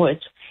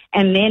language.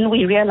 And then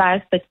we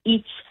realized that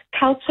each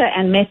culture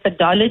and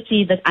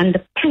methodology that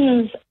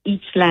underpins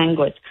each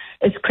language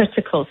is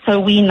critical. So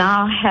we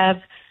now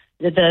have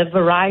the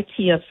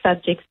variety of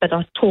subjects that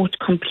are taught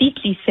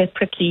completely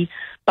separately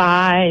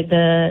by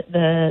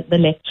the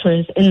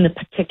lecturers in the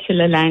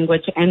particular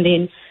language, and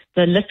then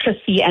the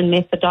literacy and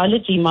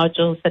methodology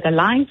modules that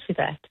align to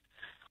that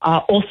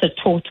are also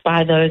taught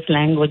by those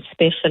language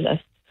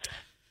specialists.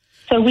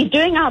 So we're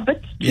doing our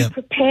bit to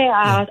prepare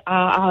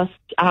our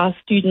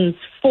students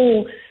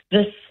for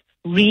this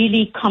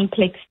really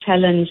complex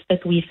challenge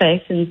that we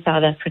face in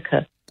South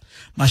Africa.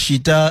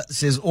 Mashita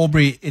says,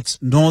 Aubrey, it's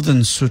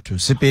Northern Sotho.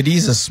 Sepedi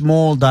is a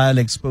small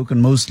dialect spoken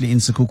mostly in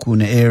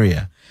Sekhukhune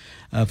area.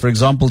 For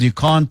example, you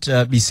can't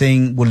be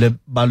saying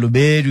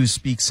Balobedu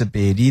speaks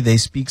Sepedi, they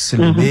speak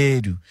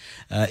Selubedu.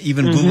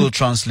 Even Google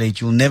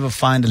Translate, you'll never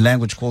find a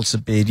language called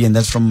Sepedi, and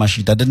that's from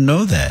Mashita. I didn't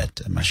know that,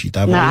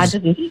 Mashita. I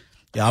didn't.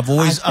 Yeah,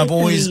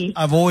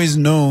 I've always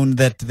known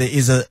that there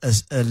is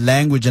a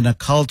language and a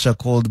culture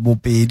called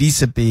Bopedi,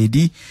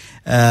 Sepedi,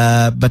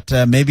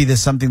 but maybe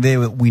there's something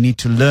there we need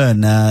to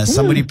learn.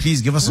 Somebody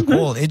please give us a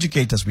call,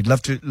 educate us. We'd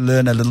love to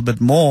learn a little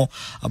bit more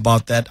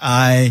about that.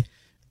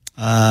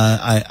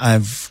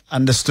 I've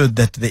understood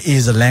that there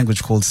is a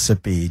language called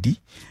Sepedi.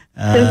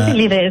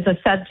 Certainly there is a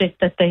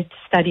subject that they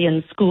study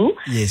in school.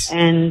 Yes.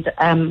 And,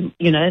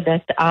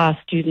 that our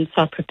students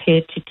are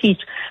prepared to teach.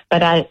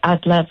 But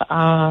I'd love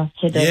our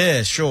head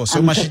of sure.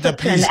 So Mashita,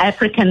 please.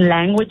 African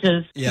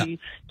languages to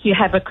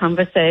have a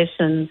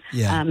conversation,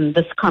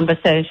 this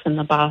conversation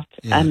about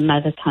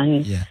mother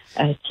tongue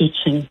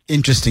teaching.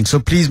 Interesting. So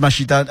please,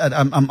 Mashita,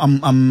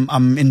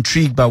 I'm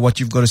intrigued by what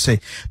you've got to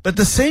say. But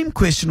the same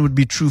question would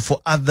be true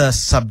for other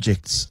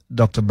subjects,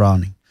 Dr.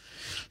 Browning.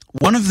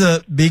 One of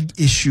the big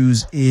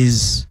issues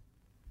is,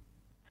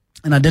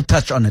 and I did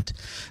touch on it,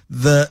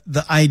 the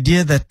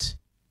idea that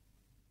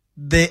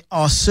there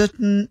are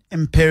certain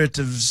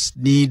imperatives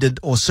needed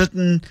or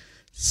certain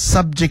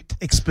subject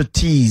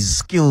expertise,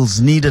 skills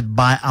needed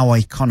by our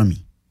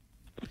economy.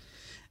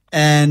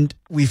 And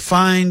we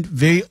find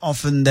very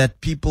often that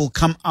people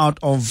come out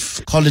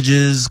of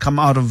colleges, come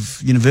out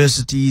of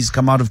universities,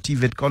 come out of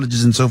TVET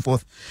colleges and so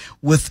forth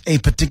with a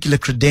particular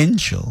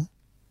credential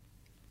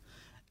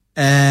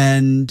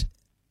and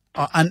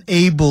are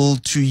unable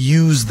to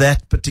use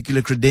that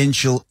particular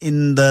credential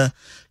in the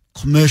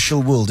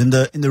commercial world, in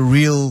the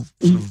real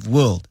sort of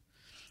world.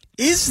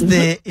 Is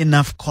there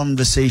enough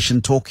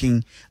conversation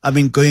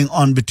going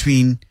on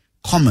between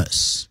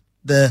commerce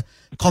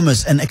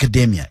and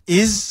academia,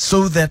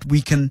 so that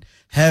we can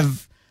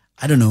have,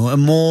 I don't know, a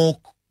more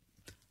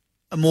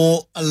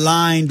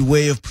aligned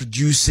way of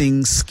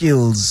producing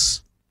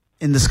skills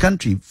in this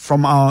country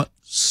from our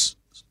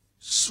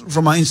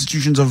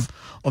institutions of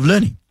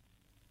learning?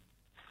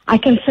 I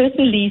can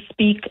certainly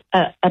speak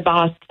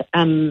about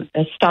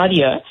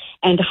Stadio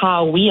and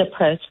how we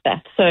approach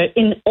that. So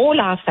in all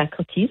our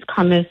faculties,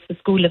 commerce, the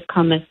School of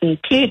Commerce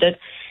included,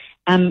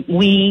 when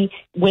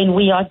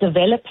we are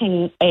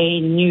developing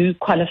a new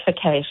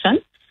qualification,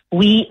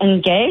 we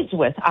engage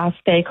with our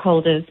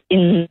stakeholders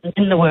in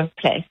the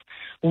workplace.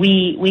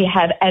 We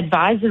have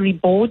advisory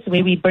boards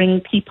where we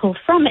bring people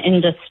from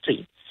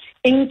industry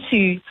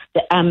into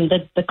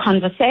the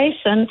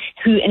conversation,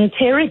 who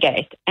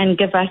interrogate and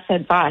give us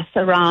advice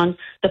around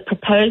the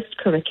proposed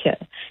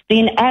curriculum.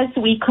 Then as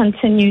we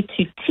continue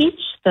to teach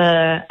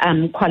the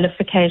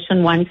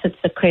qualification once it's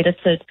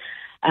accredited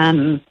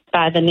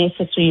by the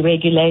necessary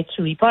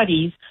regulatory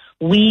bodies,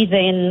 we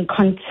then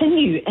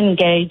continue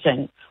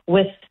engaging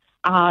with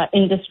our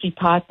industry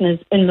partners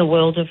in the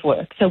world of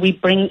work. So we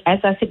bring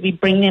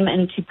them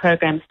into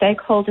program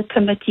stakeholder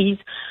committees.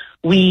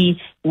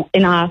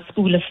 In our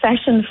School of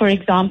Fashion, for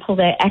example,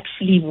 they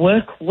actually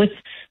work with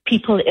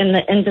people in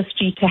the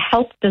industry to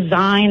help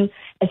design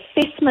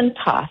assessment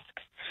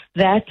tasks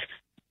that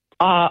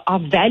are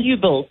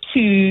valuable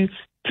to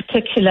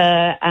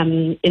particular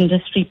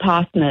industry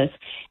partners.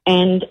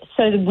 And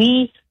so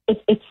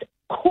it's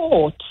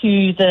core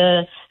to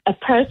the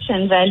approach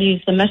and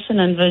values, the mission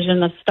and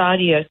vision of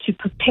Stadio to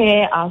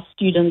prepare our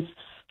students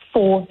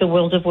for the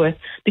world of work,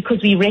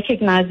 because we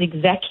recognize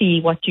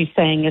exactly what you're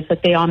saying, is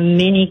that there are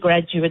many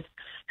graduates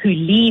who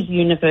leave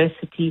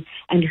university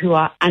and who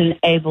are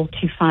unable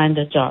to find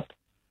a job.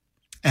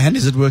 And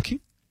is it working?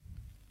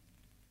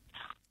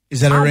 Is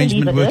that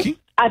arrangement working?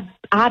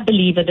 I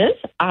believe it is.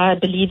 I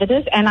believe it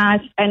is. And I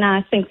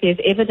think there's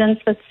evidence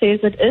that says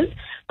it is.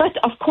 But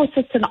of course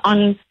it's an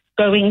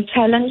ongoing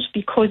challenge,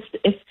 because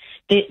if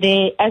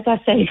as I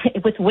say,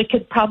 with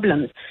wicked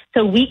problems.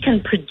 So we can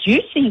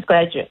produce these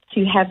graduates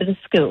who have the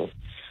skills.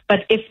 But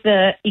if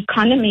the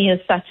economy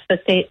is such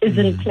that there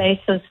isn't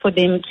places for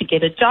them to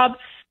get a job,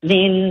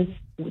 then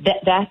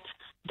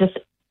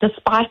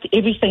despite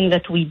everything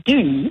that we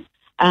do,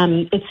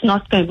 it's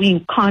not going.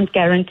 We can't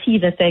guarantee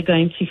that they're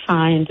going to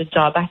find a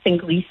job. I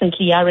think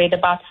recently I read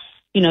about,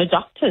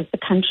 doctors. The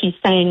country's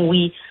saying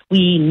we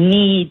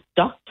need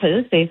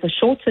doctors. There's a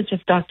shortage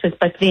of doctors,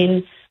 but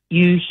then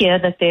you hear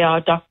that there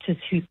are doctors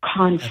who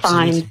can't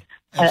find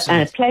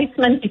a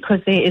placement because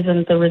there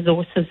isn't the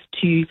resources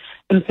to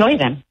employ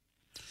them.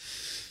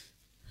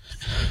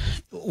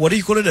 What do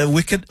you call it? A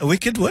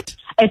wicked what?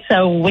 It's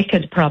a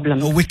wicked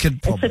problem. A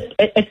wicked problem.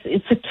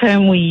 It's a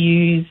term we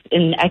use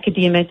in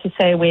academia to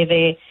say where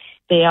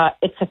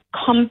it's a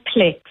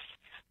complex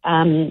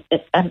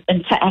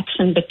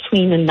interaction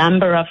between a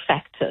number of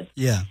factors.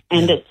 Yeah.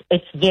 And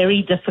it's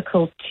very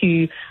difficult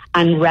to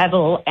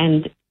unravel,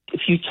 and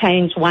if you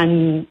change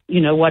one,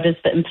 what is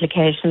the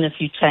implication if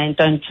you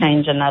don't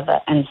change another,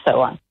 and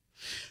so on.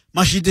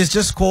 Mashid has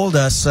just calling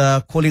us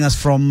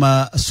from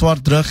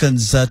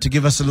Swartdrugens to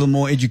give us a little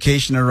more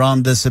education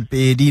around this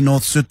Sepedi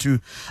North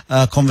Sotho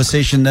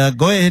conversation.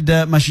 Go ahead,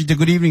 Mashid.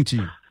 Good evening to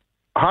you.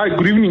 Hi,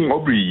 good evening,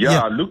 Aubrey.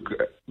 Yeah. Look,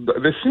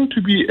 there seems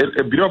to be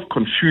a bit of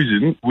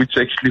confusion, which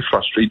actually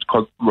frustrates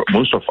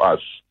most of us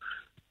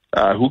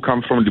who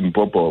come from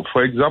Limpopo.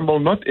 For example,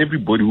 not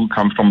everybody who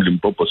comes from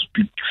Limpopo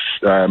speaks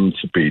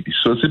Sepedi.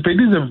 So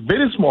Sepedi is a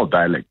very small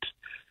dialect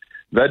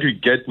that you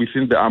get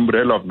within the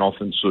umbrella of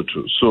Northern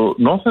Sotho. So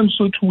Northern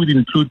Sotho would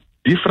include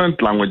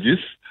different languages,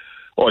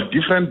 or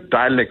different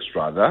dialects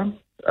rather,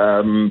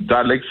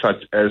 dialects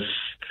such as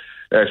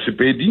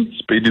Sepedi.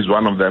 Sepedi is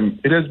one of them.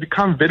 It has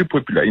become very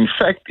popular. In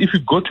fact, if you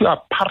go to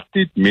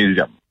Apartheid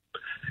Museum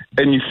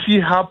and you see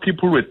how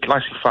people were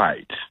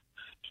classified,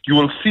 you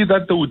will see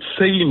that they would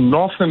say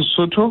Northern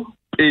Sotho,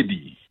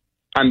 Pedi,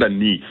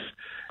 underneath.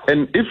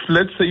 And if,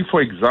 let's say,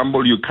 for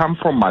example, you come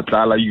from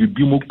Matala, you'd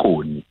be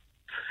Mukoni.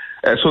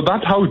 So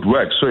that's how it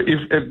works. So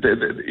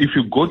if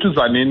you go to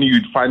Zaneni,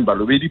 you'd find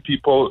Balobedu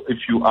people. If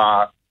you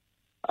are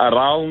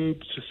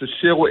around the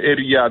Seshego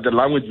area, the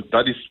language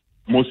that is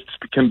most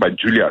spoken by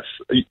Julius.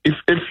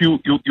 If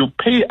you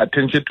pay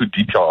attention to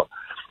detail,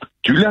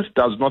 Julius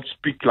does not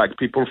speak like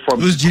people from...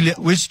 Which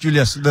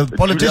Julius? The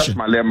politician?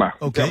 Julius Malema.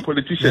 Okay. The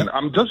politician. Yeah.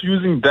 I'm just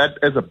using that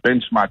as a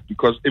benchmark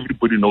because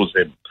everybody knows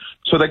him.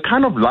 So the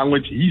kind of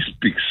language he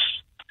speaks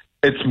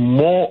It's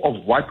more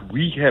of what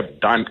we have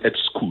done at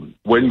school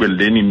when we're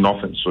learning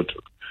Northern Sotho.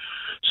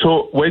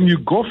 So when you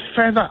go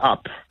further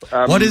up...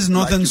 what is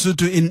Northern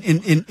Sotho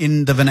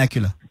in the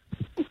vernacular?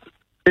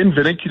 In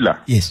vernacular?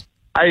 Yes.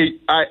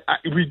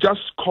 We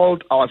just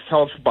called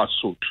ourselves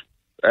Basotho,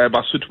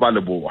 Basotho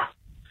Baleboa.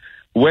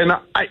 When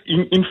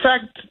in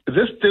fact,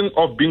 this thing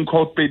of being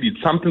called Pedi,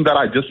 it's something that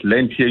I just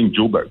learned here in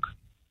Joburg.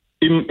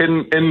 In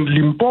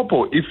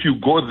Limpopo, if you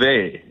go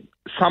there,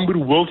 somebody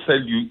will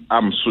tell you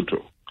I'm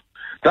Sotho.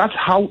 That's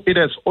how it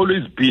has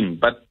always been.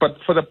 But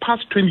for the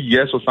past 20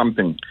 years or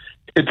something,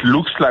 it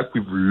looks like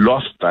we've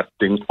lost that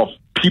thing of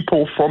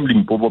people from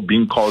Limpopo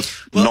being called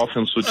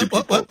Northern Sotho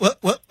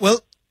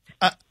people.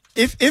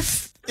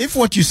 If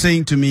what you're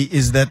saying to me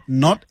is that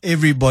not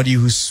everybody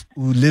who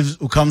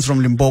comes from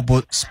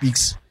Limpopo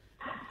speaks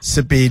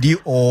Sepedi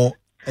or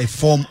a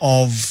form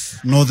of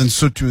Northern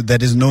Sotho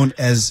that is known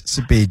as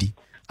Sepedi,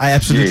 I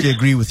absolutely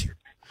agree with you,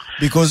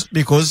 because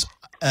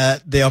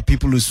there are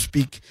people who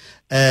speak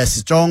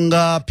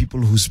Setsonga,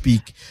 people who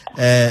speak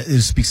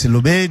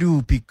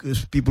Selobedu,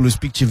 people who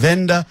speak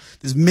Chivenda.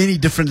 There's many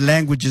different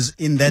languages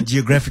in that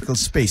geographical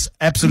space.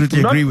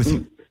 Absolutely agree with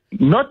you.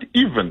 Not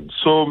even.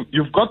 So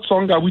you've got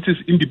Tsonga, which is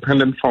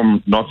independent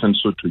from Northern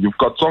Sotho. You've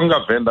got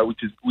Tsonga Venda,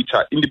 which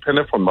are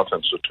independent from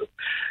Northern Sotho.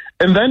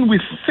 And then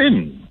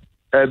within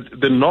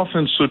the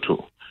Northern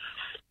Sotho,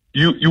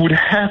 you would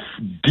have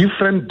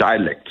different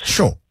dialects.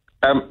 Sure.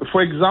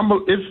 For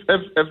example,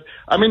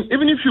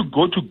 even if you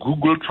go to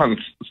Google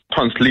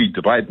Translate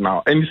right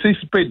now and you say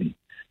Sepedi,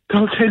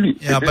 they'll tell you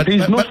there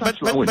is no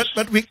such language.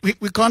 But we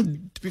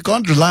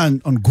can't rely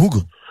on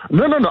Google.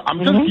 No. I'm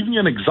just giving you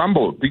an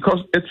example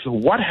because it's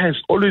what has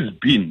always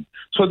been.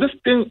 So this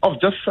thing of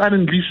just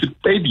suddenly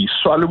Sepedi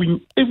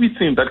swallowing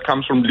everything that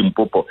comes from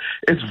Limpopo,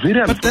 it's very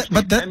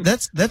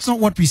unfortunate. That's not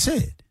what we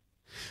said.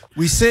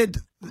 We said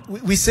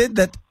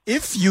that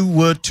if you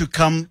were to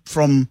come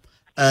from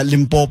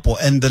Limpopo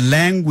and the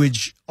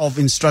language of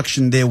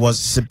instruction there was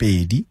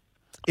Sepedi,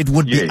 it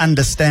would be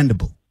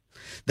understandable.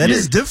 That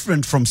is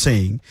different from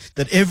saying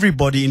that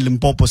everybody in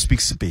Limpopo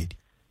speaks Sepedi.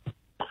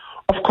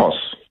 Of course.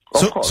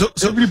 But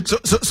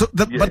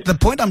the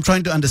point I'm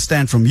trying to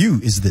understand from you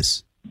is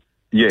this.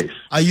 Yes.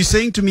 Are you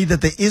saying to me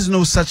that there is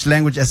no such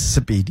language as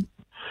Sepedi?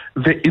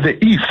 There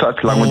is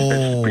such language as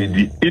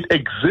Sepedi. It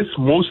exists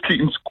mostly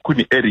in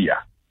Sekhukhune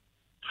area.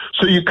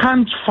 So you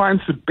can't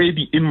find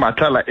Sepedi in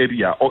Matala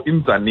area or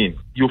in Tzaneen.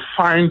 You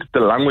find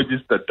the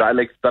languages, the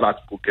dialects that are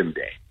spoken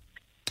there.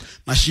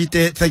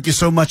 Mashite, thank you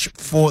so much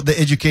for the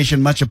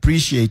education. Much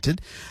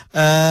appreciated.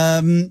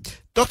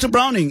 Dr.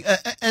 Browning,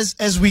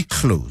 as we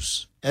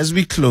close,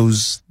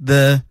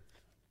 the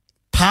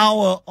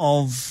power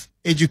of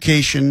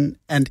education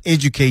and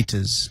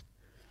educators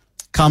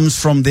comes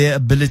from their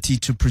ability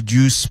to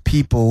produce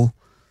people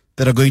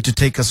that are going to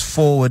take us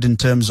forward in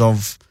terms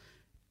of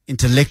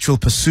intellectual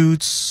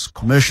pursuits,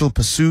 commercial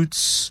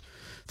pursuits,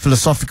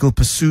 philosophical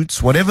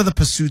pursuits, whatever the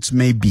pursuits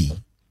may be.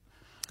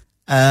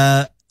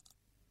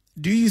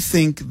 Do you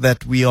think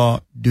that we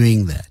are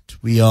doing that?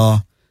 We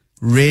are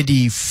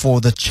ready for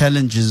the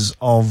challenges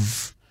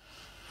of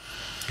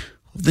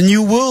the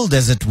new world,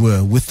 as it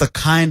were, with the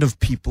kind of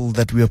people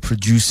that we are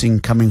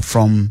producing coming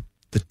from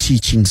the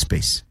teaching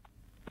space?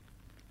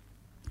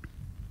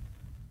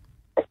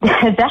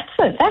 That's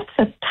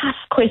a tough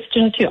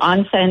question to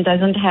answer and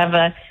doesn't have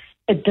a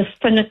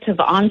definitive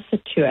answer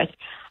to it.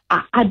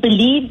 I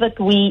believe that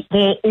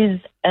there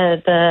is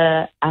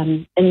the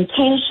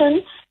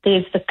intention,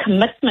 there's the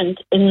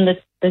commitment in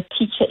the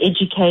teacher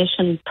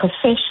education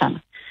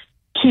profession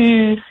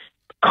to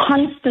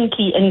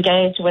constantly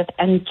engage with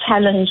and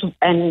challenge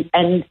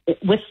and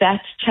with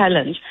that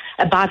challenge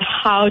about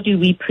how do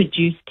we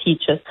produce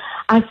teachers.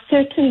 I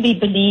certainly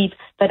believe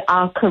that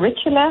our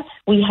curricula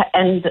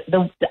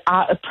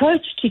our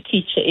approach to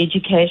teacher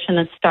education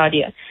at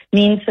Stadia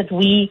means that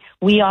we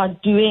are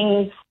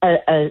doing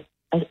a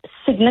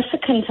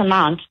significant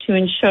amount to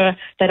ensure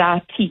that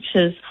our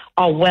teachers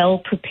are well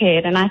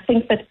prepared. And I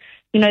think that,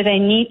 they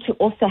need to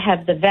also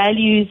have the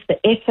values, the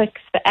ethics,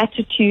 the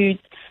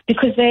attitudes,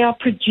 because they are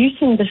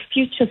producing the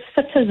future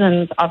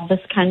citizens of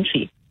this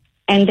country.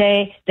 And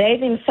they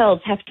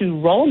themselves have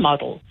to role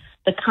model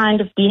the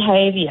kind of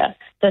behavior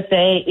that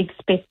they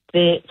expect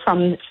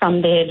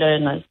from their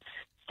learners.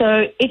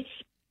 So it's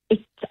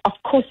of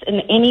course,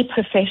 in any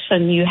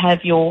profession, you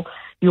have your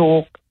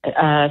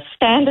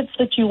standards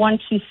that you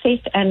want to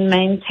set and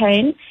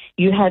maintain.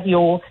 You have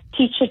your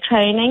teacher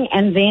training,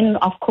 and then,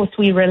 of course,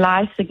 we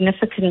rely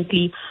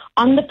significantly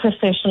on the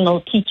professional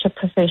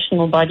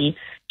body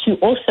to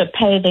also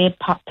play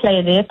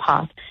their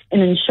part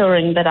in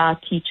ensuring that our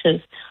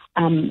teachers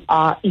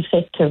are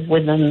effective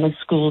within the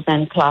schools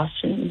and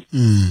classrooms.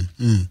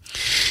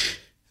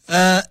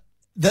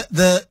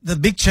 The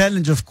big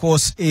challenge, of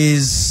course,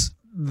 is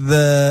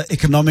the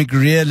economic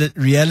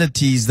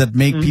realities that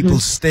make people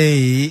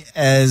stay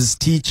as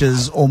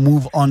teachers or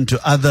move on to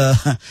other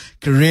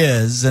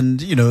careers. And,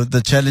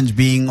 the challenge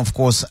being, of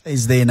course,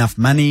 is there enough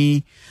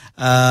money?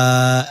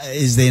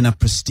 Is there enough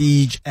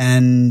prestige?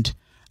 And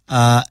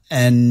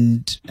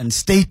and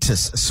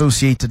status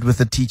associated with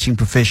the teaching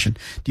profession.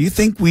 Do you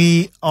think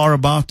we are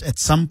about at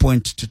some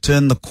point to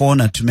turn the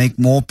corner to make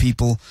more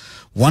people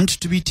want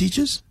to be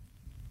teachers?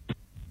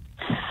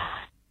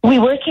 We're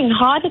working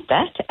hard at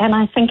that, and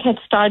I think at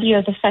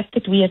Stadio, the fact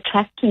that we're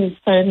attracting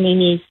so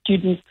many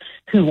students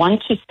who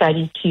want to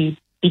study to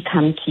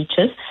become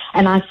teachers,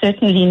 and I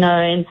certainly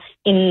know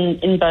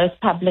in both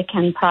public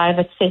and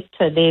private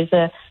sector, there's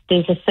a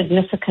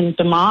significant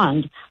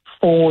demand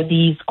for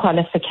these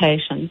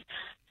qualifications.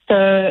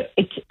 So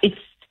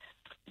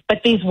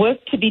but there's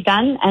work to be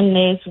done, and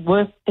there's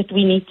work that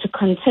we need to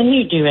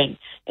continue doing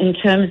in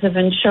terms of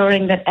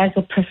ensuring that as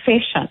a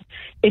profession,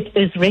 it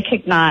is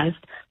recognized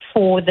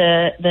for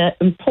the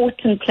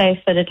important place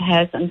that it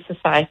has in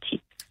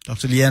society.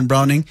 Dr. Leanne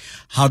Browning,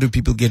 how do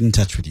people get in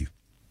touch with you?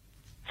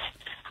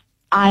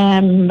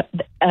 I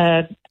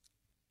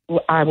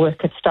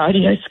work at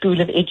Stadio School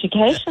of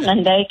Education,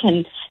 and they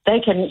can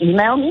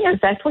email me. Is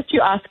that what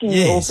you're asking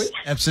me, Aubrey? Yes,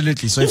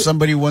 absolutely. So if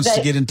somebody wants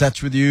to get in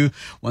touch with you,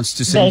 wants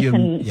to send you...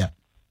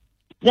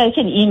 They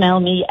can email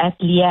me at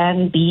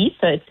Leanne B,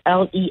 so it's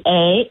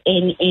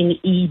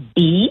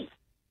LEANNEB,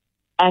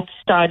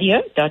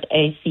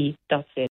 @stadio.ac.za.